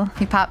a deal.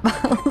 He pop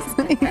bottles,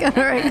 and he got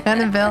a right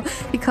kind of bill.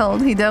 He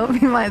cold, he dope,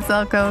 he might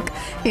sell coke.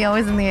 He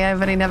always in the air,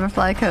 but he never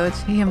fly coach.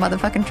 He a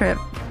motherfucking trip,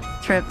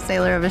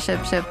 sailor of a ship.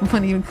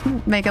 When you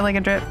make it like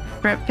a drip,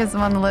 kiss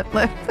him on the lip.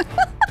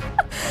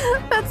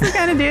 That's the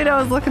kind of dude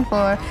I was looking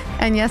for.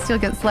 And yes, you'll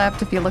get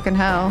slapped if you're looking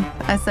hoe.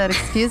 I said,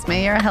 excuse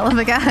me, you're a hell of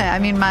a guy. I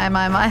mean,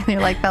 my,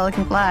 you're like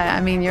Pelican Fly.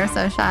 I mean, you're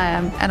so shy,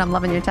 and I'm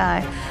loving your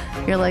tie.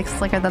 You're like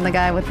slicker than the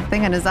guy with the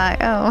thing in his eye.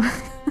 Oh,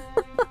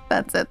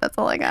 that's it. That's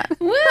all I got.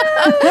 Woo!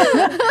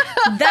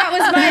 That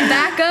was my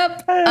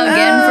backup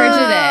again for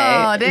today.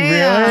 Oh,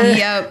 damn. Really?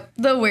 Yep.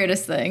 The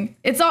weirdest thing.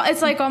 It's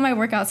like all my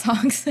workout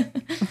songs.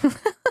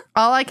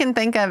 All I can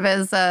think of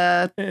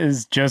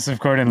is Joseph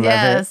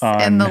Gordon-Levitt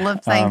on in the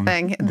lip sync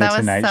thing. That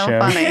was so Show.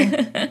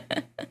 funny.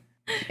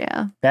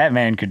 Yeah. That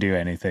man could do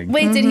anything.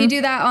 Wait, did he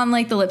do that on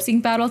like the lip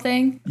sync battle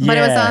thing? But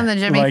it was on the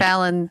Jimmy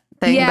Fallon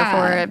thing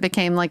before it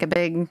became like a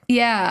big.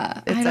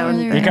 Yeah. Its own.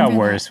 Really it got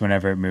worse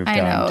whenever it moved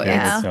on to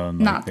its own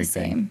not big the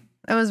same. thing.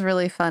 It was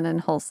really fun and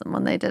wholesome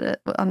when they did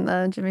it on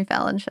the Jimmy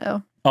Fallon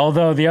show.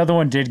 Although the other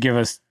one did give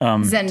us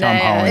Zendaya, Tom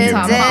Holland. It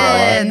Tom did.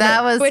 Holland,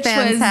 That was which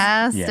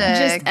fantastic. was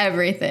just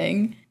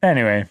everything.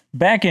 Anyway,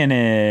 back in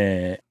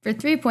it. For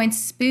 3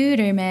 points,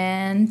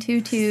 Spooderman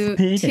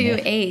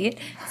 2228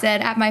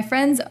 said, at my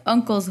friend's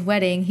uncle's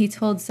wedding, he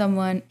told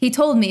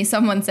me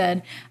someone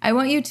said, I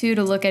want you two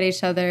to look at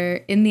each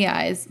other in the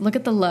eyes, look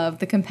at the love,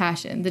 the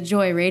compassion, the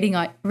joy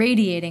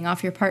radiating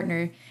off your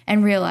partner,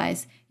 and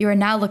realize you are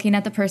now looking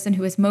at the person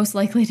who is most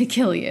likely to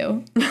kill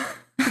you.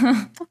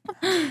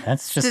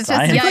 That's just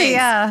science.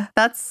 Yeah,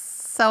 that's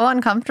so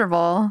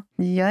uncomfortable.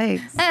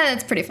 Yikes.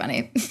 That's pretty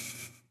funny.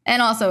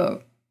 And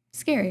also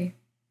scary.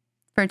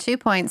 For 2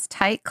 points,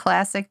 Tight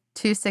Classic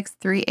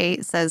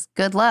 2638 says,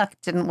 good luck.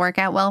 Didn't work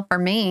out well for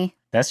me.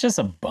 That's just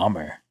a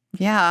bummer.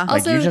 Yeah.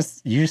 Like Also,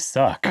 you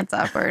suck. That's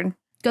awkward.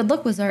 good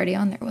look was already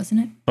on there,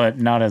 wasn't it? But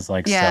not as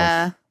like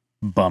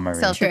self-bummery.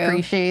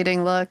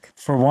 Self-depreciating look.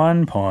 For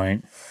 1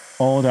 point,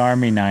 Old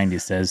Army 90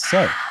 says,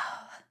 so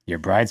your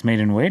bridesmaid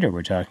and waiter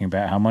were talking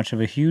about how much of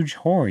a huge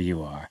whore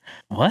you are.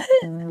 What?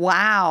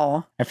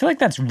 Wow. I feel like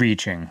that's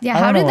reaching. Yeah, I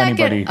how don't did know that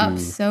get anybody up who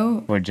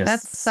so? would just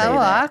That's say so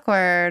that.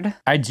 awkward.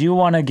 I do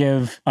want to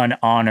give an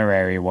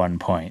honorary 1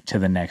 point to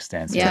the next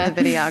answer. Yeah. To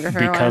the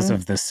videographer Because one.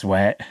 of the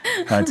sweat.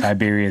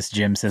 Tiberius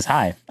Jim says,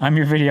 hi, I'm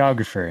your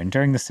videographer. And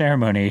during the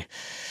ceremony,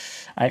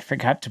 I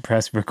forgot to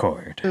press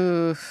record.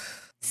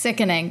 Oof.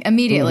 Sickening.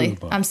 Immediately.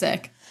 Ooh, I'm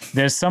sick.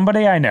 There's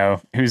somebody I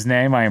know whose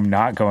name I am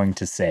not going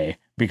to say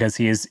because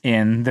he is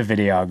in the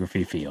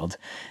videography field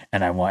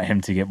and I want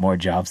him to get more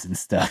jobs and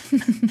stuff.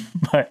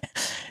 But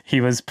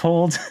he was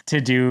pulled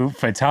to do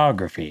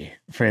photography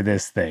for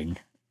this thing.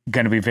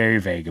 Going to be very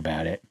vague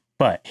about it.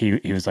 But he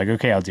was like,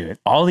 okay, I'll do it.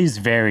 All these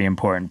very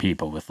important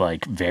people with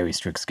like very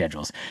strict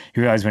schedules.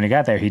 He realized when he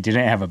got there, he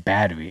didn't have a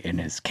battery in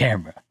his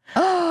camera.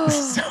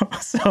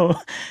 So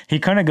he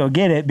couldn't go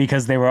get it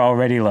because they were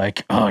already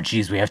like, oh,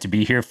 geez, we have to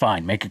be here.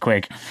 Fine, make it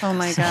quick. Oh,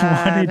 my So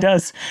God. what he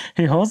does,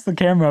 he holds the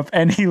camera up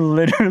and he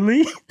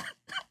literally,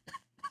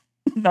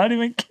 not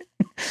even kidding,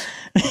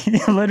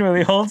 he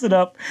literally holds it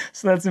up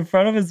so that's in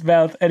front of his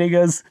mouth and he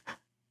goes,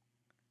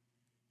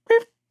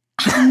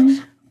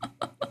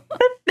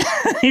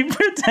 he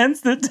pretends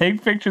to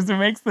take pictures and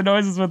makes the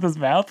noises with his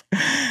mouth.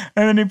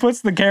 And then he puts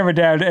the camera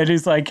down and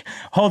he's like,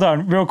 hold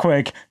on real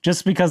quick.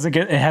 Just because it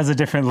has a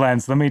different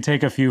lens, let me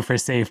take a few for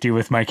safety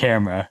with my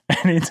camera.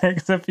 And he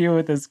takes a few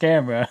with his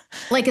camera.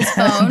 Like his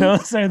phone?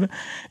 Those are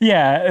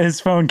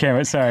his phone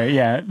camera. Sorry.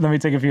 Yeah. Let me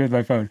take a few with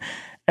my phone.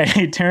 And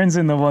he turns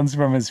in the ones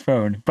from his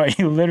phone, but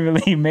he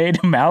literally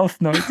made mouth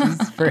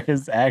noises for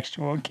his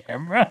actual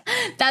camera.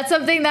 That's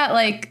something that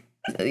like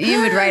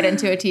you would write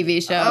into a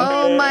TV show.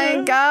 Oh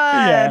my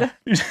God.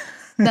 Yeah.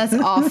 That's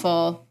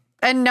awful.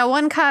 And no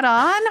one caught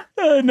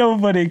on?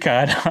 Nobody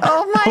caught on.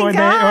 Oh my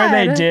God. Or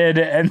they did,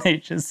 and they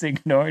just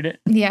ignored it.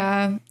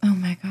 Yeah. Oh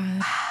my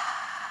God.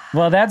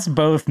 Well, that's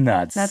both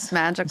nuts. That's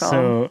magical.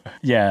 So,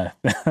 yeah.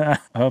 I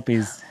hope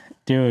he's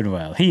doing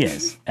well. He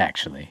is,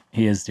 actually.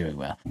 He is doing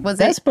well. Was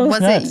it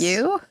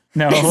you?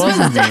 No, it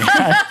wasn't me.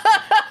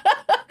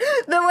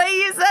 The way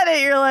you said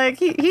it, you're like,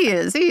 he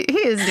is doing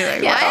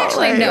well. Yeah, I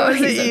actually know.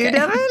 Was it you,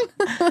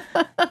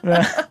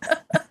 Devin?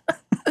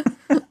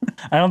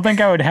 I don't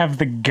think I would have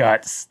the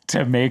guts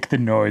to make the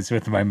noise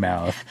with my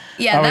mouth.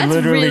 Yeah,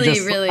 that's really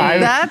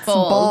that's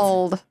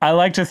bold. I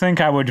like to think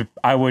I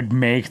would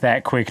make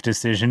that quick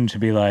decision to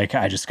be like,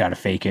 I just got to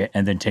fake it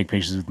and then take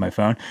pictures with my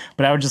phone.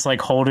 But I would just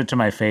like hold it to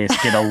my face,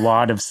 get a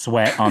lot of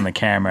sweat on the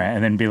camera,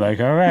 and then be like,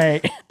 all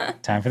right,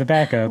 time for the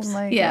backups. Oh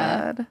my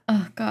God.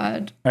 Oh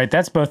God. All right,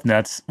 that's both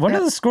nuts. What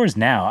are the scores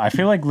now? I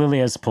feel like Lily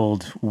has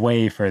pulled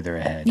way further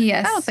ahead.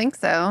 Yes. I don't think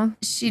so.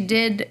 She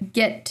did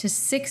get to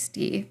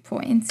 60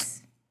 points.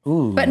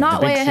 Ooh, but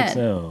not way ahead.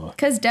 6-0.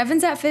 Because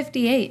Devin's at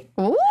 58.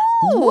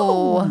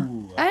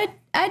 Ooh.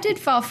 I did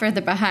fall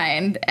further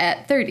behind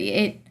at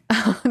 38.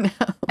 Oh, no.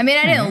 I mean,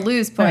 I didn't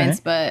lose points,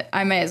 but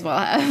I may as well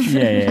have.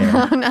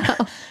 Yeah. Oh,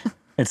 no.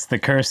 It's the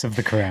curse of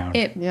the crown.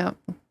 Yep.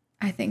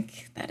 I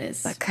think that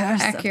is The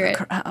curse accurate. of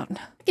the crown.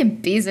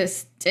 Fucking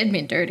Bezos did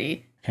me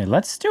dirty. Okay,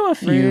 let's do a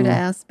few. Rude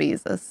ass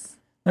Bezos.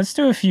 Let's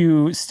do a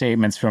few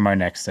statements from our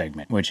next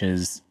segment, which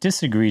is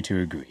disagree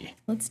to agree.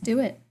 Let's do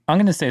it. I'm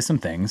going to say some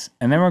things,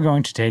 and then we're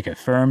going to take a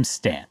firm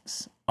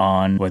stance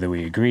on whether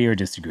we agree or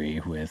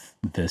disagree with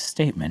the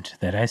statement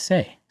that I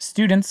say.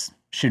 Students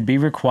should be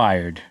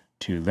required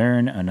to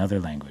learn another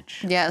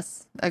language.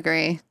 Yes.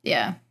 Agree.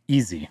 Yeah.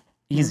 Easy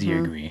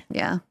agree.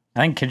 Yeah.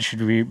 I think kids should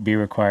be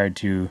required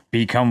to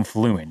become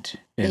fluent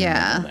in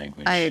another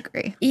language. I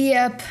agree.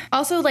 Yep.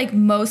 Also, like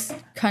most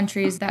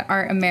countries that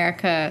aren't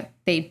America,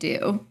 they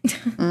do.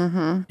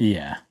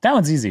 Yeah, that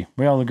one's easy.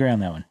 We all agree on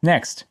that one.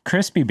 Next,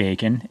 crispy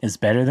bacon is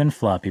better than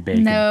floppy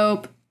bacon.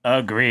 Nope.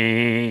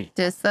 Agree.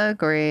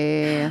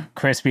 Disagree.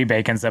 Crispy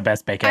bacon's the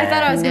best bacon. I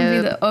thought I was going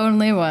to be the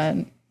only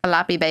one.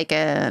 Floppy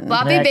bacon.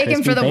 Floppy Yeah,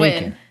 bacon for the crispy win.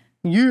 bacon.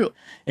 Yeah.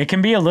 It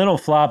can be a little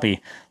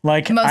floppy.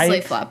 Like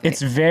Mostly floppy.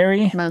 It's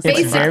very, Mostly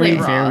it's very,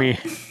 floppy. very.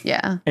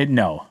 Yeah.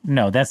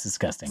 No, that's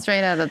disgusting.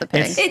 Straight out of the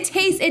pig.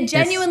 It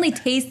genuinely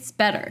tastes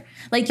better.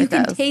 Like you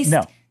can does. taste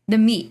No. the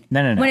meat.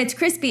 No. When it's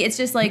crispy, it's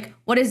just like,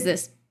 what is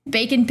this?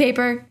 Bacon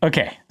paper?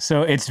 Okay,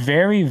 so it's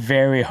very,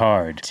 very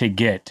hard to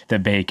get the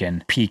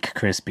bacon peak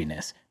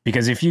crispiness.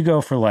 Because if you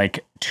go for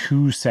like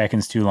 2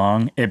 seconds too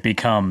long, it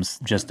becomes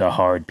just a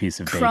hard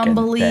piece of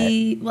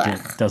Crumbly. bacon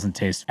that doesn't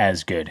taste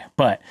as good.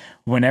 But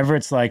whenever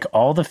it's like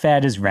all the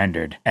fat is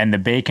rendered and the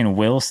bacon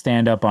will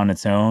stand up on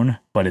its own,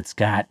 but it's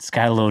got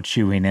a little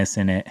chewiness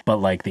in it, but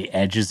like the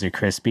edges are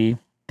crispy,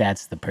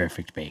 that's the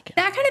perfect bacon.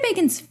 That kind of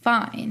bacon's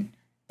fine.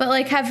 But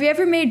like, have you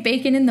ever made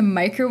bacon in the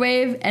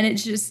microwave and it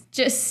just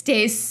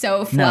stays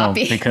so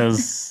floppy? No,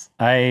 because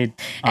I'm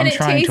it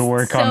trying to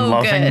work tastes on so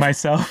loving good.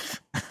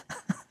 myself.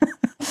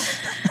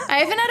 I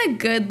haven't had a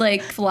good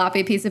like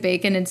floppy piece of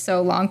bacon in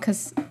so long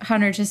because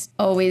Hunter just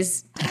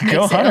always makes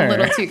it Hunter. a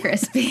little too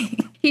crispy.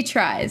 He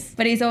tries,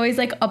 but he's always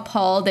like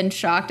appalled and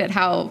shocked at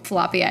how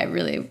floppy I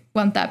really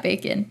want that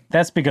bacon.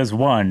 That's because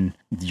one,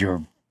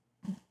 you're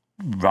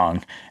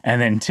wrong.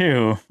 And then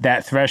two,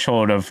 that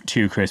threshold of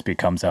too crispy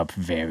comes up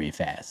very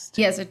fast.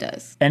 Yes, it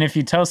does. And if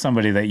you tell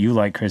somebody that you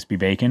like crispy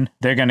bacon,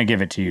 they're going to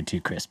give it to you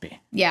too crispy.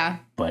 Yeah.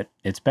 But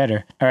it's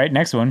better. All right,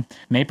 next one.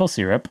 Maple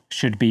syrup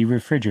should be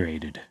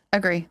refrigerated.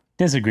 Agree.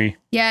 Disagree.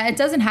 Yeah, it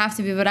doesn't have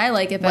to be, but I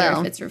like it better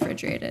Well. if it's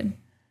refrigerated.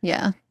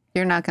 Yeah.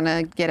 You're not going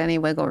to get any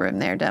wiggle room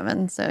there,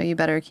 Devin. So you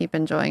better keep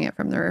enjoying it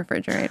from the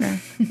refrigerator.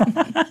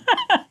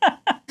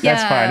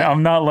 That's fine.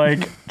 I'm not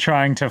like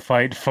trying to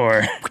fight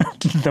for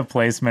the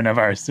placement of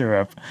our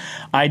syrup.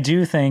 I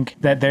do think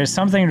that there's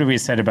something to be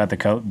said about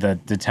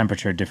the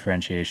temperature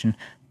differentiation,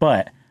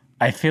 but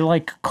I feel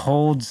like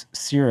cold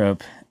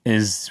syrup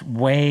is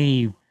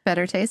way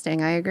Better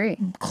tasting. I agree.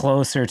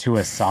 closer to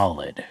a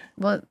solid.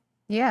 Well,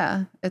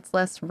 yeah, it's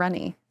less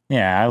runny,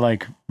 Yeah, I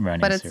like runny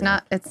but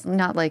syrup. it's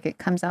not like it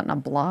comes out in a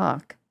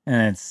block.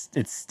 And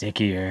it's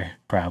stickier,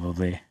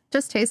 probably.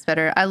 Just tastes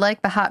better. I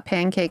like the hot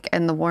pancake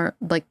and the warm,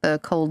 like the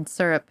cold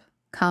syrup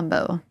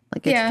combo.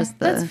 Like it's Yeah, just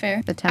that's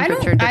fair. the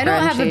temperature I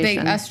don't have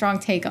differentiation. a strong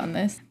take on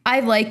this.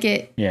 I like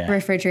it Yeah.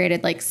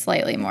 refrigerated like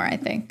slightly more, I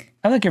think.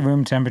 I like it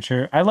room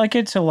temperature. I like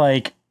it to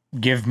like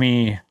give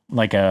me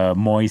like a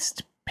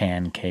moist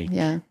pancake.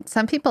 Yeah.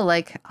 Some people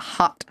like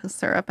hot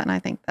syrup, and I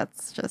think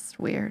that's just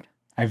weird.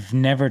 I've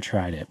never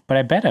tried it, but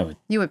I bet I would.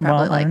 You would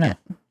probably I don't like know.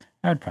 it.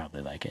 I would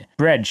probably like it.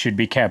 Bread should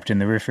be kept in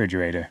the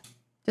refrigerator.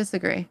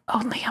 Disagree.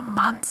 Only a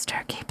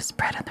monster keeps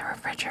bread in the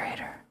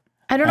refrigerator.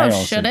 I don't know, I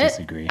also should it?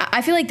 disagree.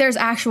 I feel like there's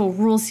actual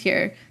rules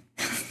here.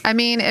 I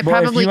mean, it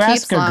probably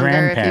keeps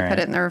longer if you put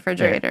it in the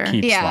refrigerator. It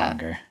keeps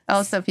longer.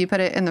 Also, if you put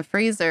it in the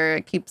freezer,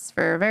 it keeps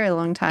for a very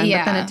long time.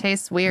 Yeah. But then it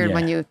tastes weird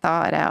when you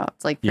thaw it out.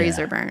 It's like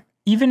freezer burnt.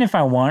 Even if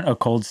I want a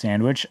cold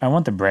sandwich, I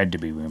want the bread to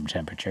be room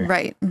temperature.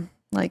 Right.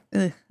 Like,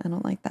 I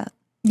don't like that.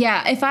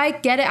 Yeah, if I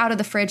get it out of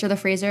the fridge or the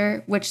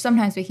freezer, which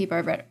sometimes we keep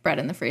our bread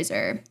in the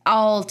freezer,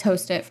 I'll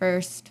toast it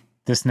first.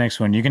 This next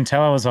one, you can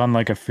tell I was on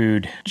like a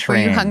food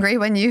train. Were you hungry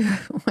when you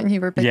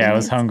were picking Yeah, I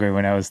was hungry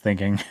when I was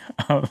thinking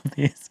of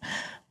these.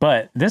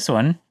 But this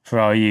one, for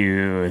all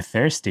you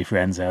thirsty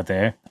friends out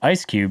there,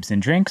 ice cubes in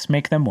drinks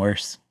make them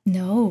worse.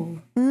 No.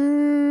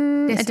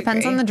 It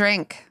depends on the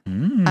drink.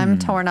 I'm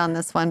torn on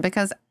this one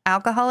because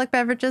alcoholic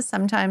beverages,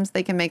 sometimes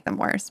they can make them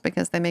worse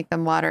because they make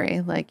them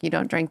watery. Like you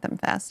don't drink them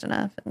fast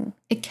enough. And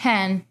it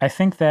can. I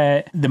think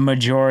that the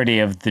majority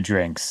of the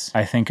drinks,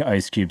 I think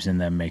ice cubes in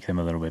them make them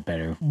a little bit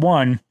better.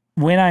 One,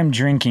 when I'm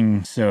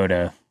drinking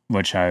soda,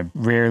 which I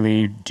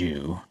rarely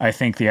do, I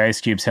think the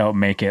ice cubes help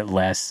make it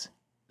less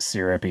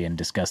syrupy and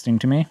disgusting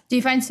to me. Do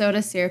you find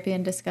soda syrupy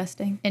and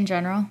disgusting in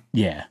general?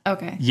 Yeah.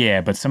 Okay.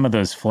 Yeah, but some of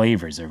those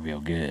flavors are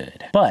real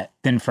good. But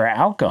then for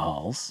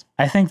alcohols,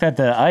 I think that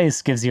the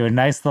ice gives you a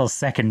nice little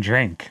second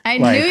drink. I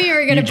knew you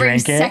were going to bring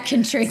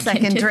second drink.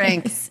 Second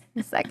drink.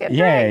 Second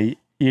yeah, drink.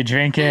 You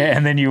drink it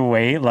and then you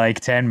wait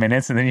like 10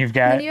 minutes and then you've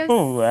got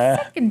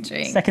second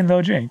drink. Second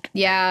little drink.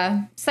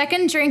 Yeah.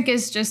 Second drink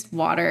is just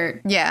water.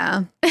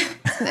 Yeah.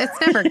 It's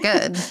never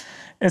good.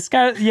 It's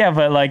got,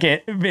 but like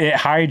it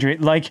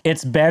hydrates, like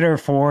it's better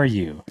for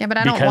you. Yeah, but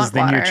I don't want water. Because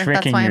then you're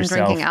tricking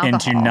yourself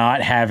into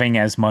not having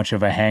as much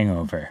of a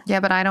hangover. Yeah,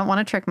 but I don't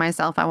want to trick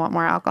myself. I want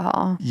more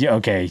alcohol. Yeah,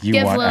 okay, you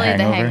Give want Lily a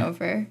hangover? the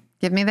hangover.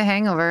 Give me the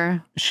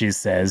hangover. She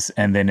says,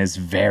 and then is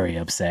very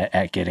upset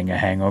at getting a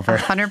hangover.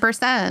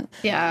 100%.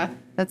 Yeah.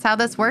 That's how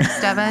this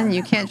works, Devin.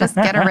 You can't just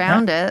get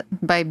around it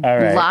by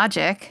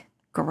logic.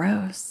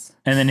 Gross.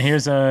 And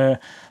then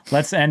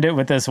let's end it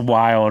with this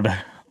wild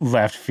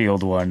left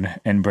field one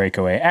and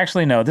breakaway.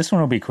 Actually, no, this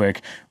one will be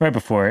quick. Right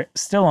before it,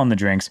 still on the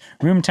drinks.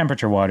 Room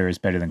temperature water is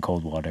better than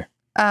cold water.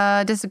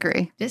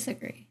 Disagree.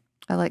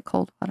 I like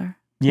cold water.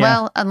 Yeah.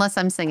 Well, unless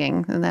I'm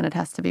singing, and then it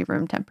has to be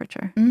room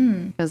temperature.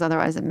 Because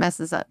otherwise it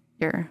messes up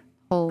your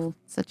whole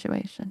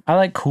situation. I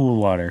like cool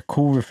water,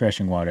 cool,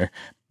 refreshing water.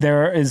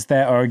 There is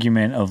that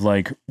argument of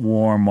like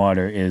warm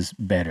water is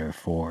better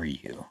for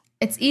you.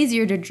 It's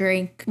easier to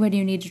drink when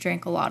you need to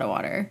drink a lot of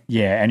water.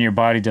 Yeah, and your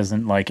body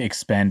doesn't like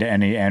expend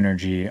any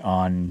energy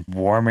on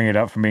warming it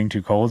up from being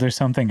too cold or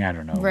something. I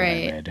don't know.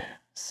 Right. What I read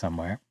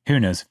somewhere. Who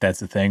knows if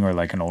that's a thing or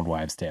like an old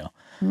wives' tale.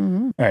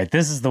 All right,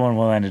 this is the one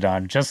we'll end it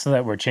on, just so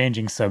that we're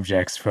changing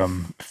subjects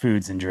from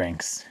foods and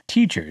drinks.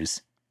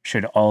 Teachers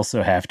should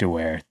also have to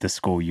wear the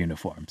school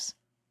uniforms.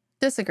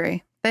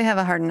 Disagree. They have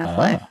a hard enough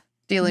life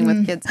dealing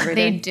with kids every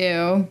day. They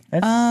do.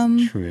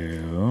 That's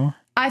true.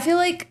 I feel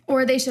like,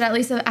 or they should at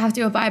least have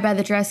to abide by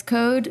the dress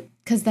code,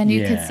 because then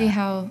you could see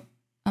how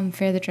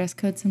unfair the dress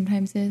code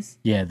sometimes is.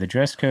 Yeah, the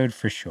dress code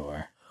for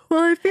sure.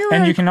 Well, I feel like...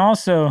 And you can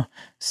also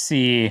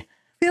see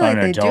an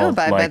they adult do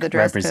abide by the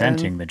dress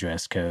representing code. the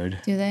dress code.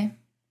 Do they?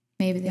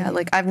 Maybe they do.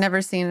 Like I've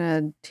never seen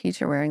a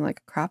teacher wearing like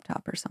a crop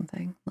top or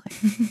something. Like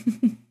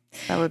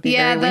that would be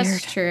very weird.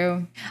 That's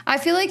true. I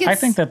feel like I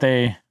think that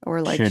they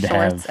or like should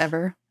shorts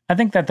ever. I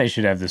think that they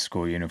should have the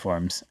school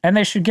uniforms, and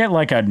they should get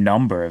like a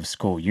number of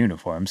school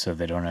uniforms so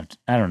they don't have to,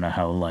 I don't know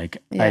how,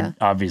 like, I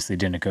obviously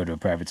didn't go to a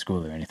private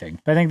school or anything,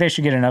 but I think they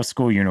should get enough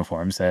school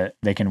uniforms that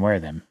they can wear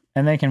them.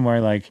 And they can wear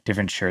like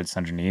different shirts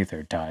underneath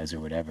or ties or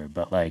whatever.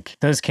 But like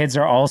those kids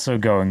are also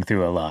going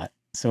through a lot.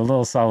 So a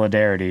little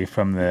solidarity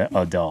from the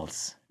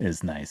adults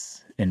is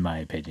nice, in my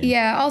opinion.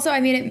 Yeah. Also, I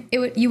mean,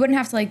 you wouldn't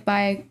have to like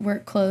buy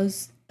work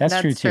clothes.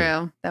 That's true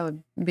too. That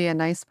would be a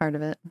nice part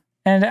of it.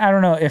 And I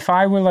don't know, if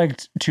I were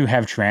like to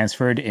have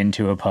transferred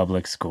into a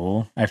public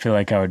school, I feel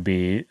like I would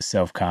be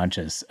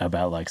self-conscious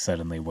about like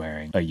suddenly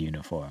wearing a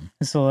uniform.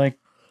 So like,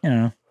 you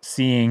know,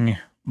 seeing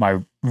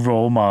my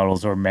role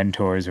models or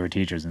mentors or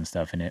teachers and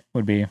stuff in it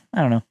would be,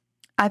 I don't know.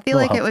 I feel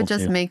like it would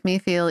just make me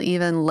feel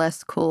even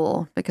less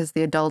cool because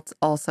the adults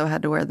also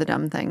had to wear the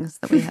dumb things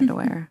that we had to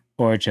wear.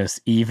 Or it just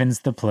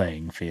evens the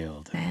playing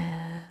field.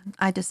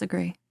 I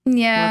disagree.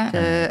 Yeah.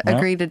 We'll have to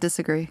agree to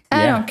disagree.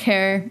 I don't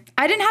care.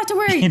 I didn't have to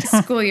wear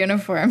school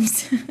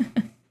uniforms.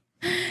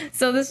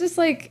 So this is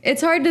like,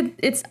 it's hard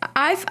to,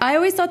 I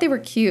always thought they were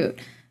cute.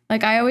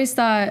 Like, I always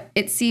thought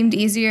it seemed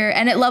easier,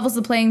 and it levels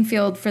the playing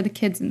field for the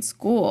kids in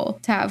school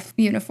to have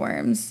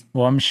uniforms.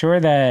 Well, I'm sure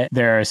that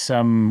there are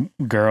some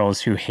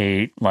girls who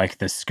hate, like,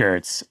 the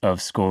skirts of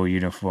school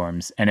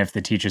uniforms, and if the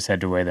teachers had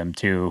to wear them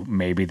too,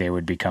 maybe they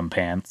would become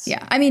pants.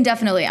 Yeah, I mean,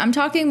 definitely. I'm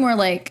talking more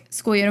like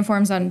school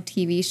uniforms on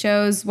TV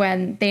shows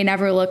when they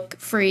never look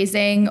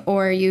freezing,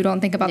 or you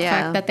don't think about the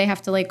fact that they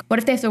have to, like, what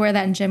if they have to wear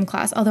that in gym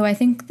class? Although I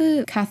think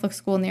the Catholic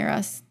school near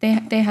us, they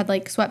had,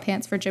 like,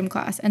 sweatpants for gym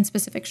class and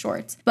specific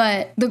shorts.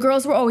 But the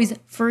girls were always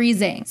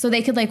freezing. So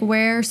they could like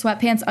wear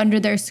sweatpants under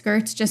their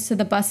skirts just to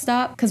the bus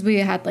stop, because we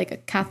had like a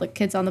Catholic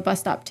kids on the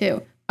bus stop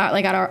too,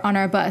 like on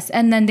our bus.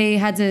 And then they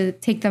had to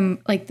take them,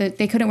 like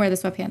they couldn't wear the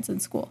sweatpants in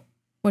school,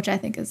 which I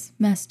think is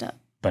messed up.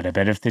 But I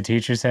bet if the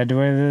teachers had to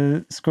wear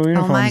the school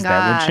uniforms,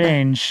 that would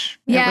change.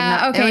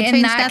 Yeah, okay.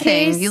 In that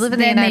case, you live in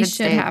the United States.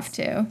 They should have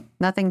to.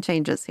 Nothing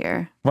changes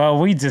here. Well,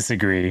 we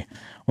disagree,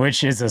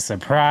 which is a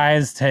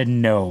surprise to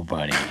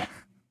nobody.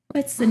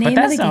 What's the name of the game?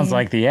 But that sounds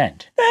like the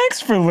end. Thanks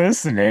for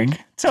listening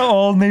to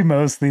Only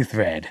Mostly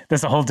Thread.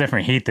 That's a whole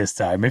different heat this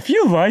time. If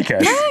you like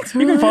us,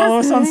 you can follow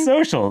us on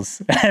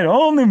socials at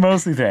Only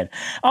Mostly Thread.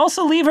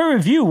 Also, leave a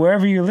review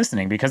wherever you're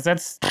listening, because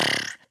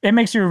it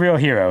makes you a real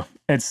hero.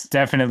 It's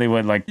definitely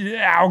what, like,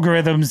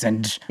 algorithms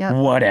and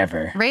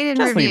whatever. Rate and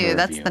review.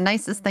 That's the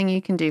nicest thing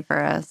you can do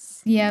for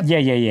us. Yep.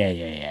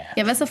 Yeah.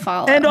 Give us a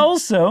follow. And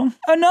also,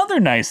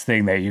 another nice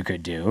thing that you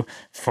could do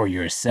for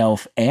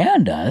yourself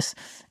and us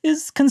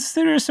is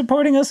consider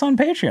supporting us on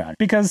Patreon,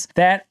 because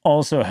that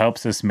also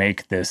helps us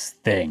make this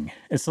thing.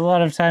 It's a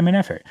lot of time and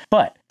effort,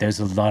 but there's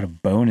a lot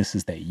of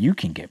bonuses that you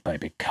can get by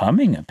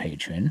becoming a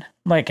patron,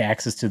 like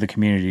access to the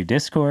community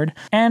Discord,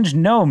 and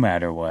no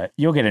matter what,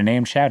 you'll get a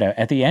named shout out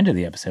at the end of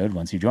the episode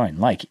once you join,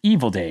 like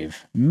Evil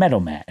Dave,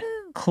 Metal Matt,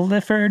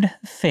 Clifford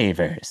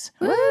Favors.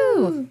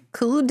 Woo!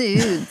 Cool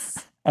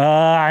dudes.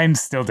 I'm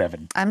still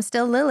Devin. I'm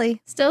still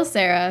Lily. Still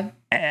Sarah.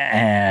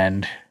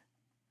 And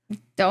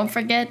don't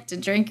forget to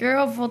drink your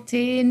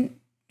Ovaltine.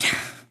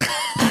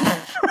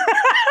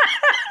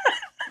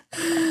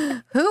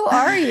 Who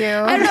are you?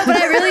 I don't know, but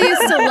I really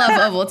used to love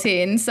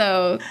Ovaltine,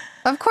 so...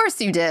 Of course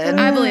you did.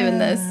 I believe in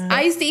this.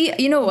 I used to eat,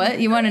 you know what?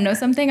 You want to know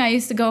something? I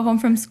used to go home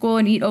from school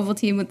and eat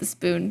Ovaltine with the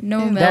spoon.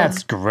 No milk.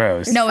 That's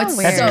gross. No, it's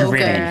so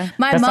good.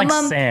 My That's mom,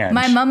 like sand.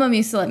 My mom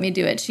used to let me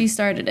do it. She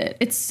started it.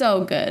 It's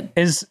so good.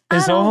 Is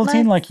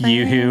Ovaltine like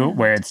Yoo-Hoo,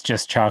 where it's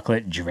just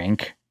chocolate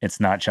drink? It's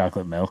not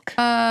chocolate milk?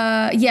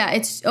 Yeah,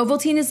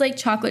 Ovaltine is like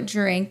chocolate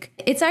drink.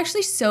 It's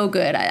actually so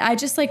good. I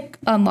just like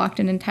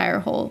unlocked an entire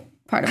whole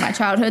part of my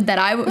childhood that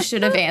I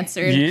should have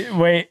answered.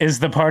 Wait, is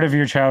the part of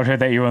your childhood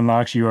that you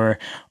unlocked your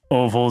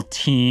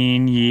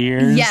Ovaltine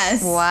years?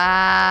 Yes.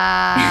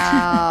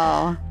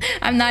 Wow.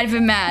 I'm not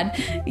even mad.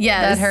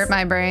 Yes. That hurt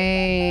my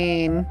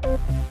brain.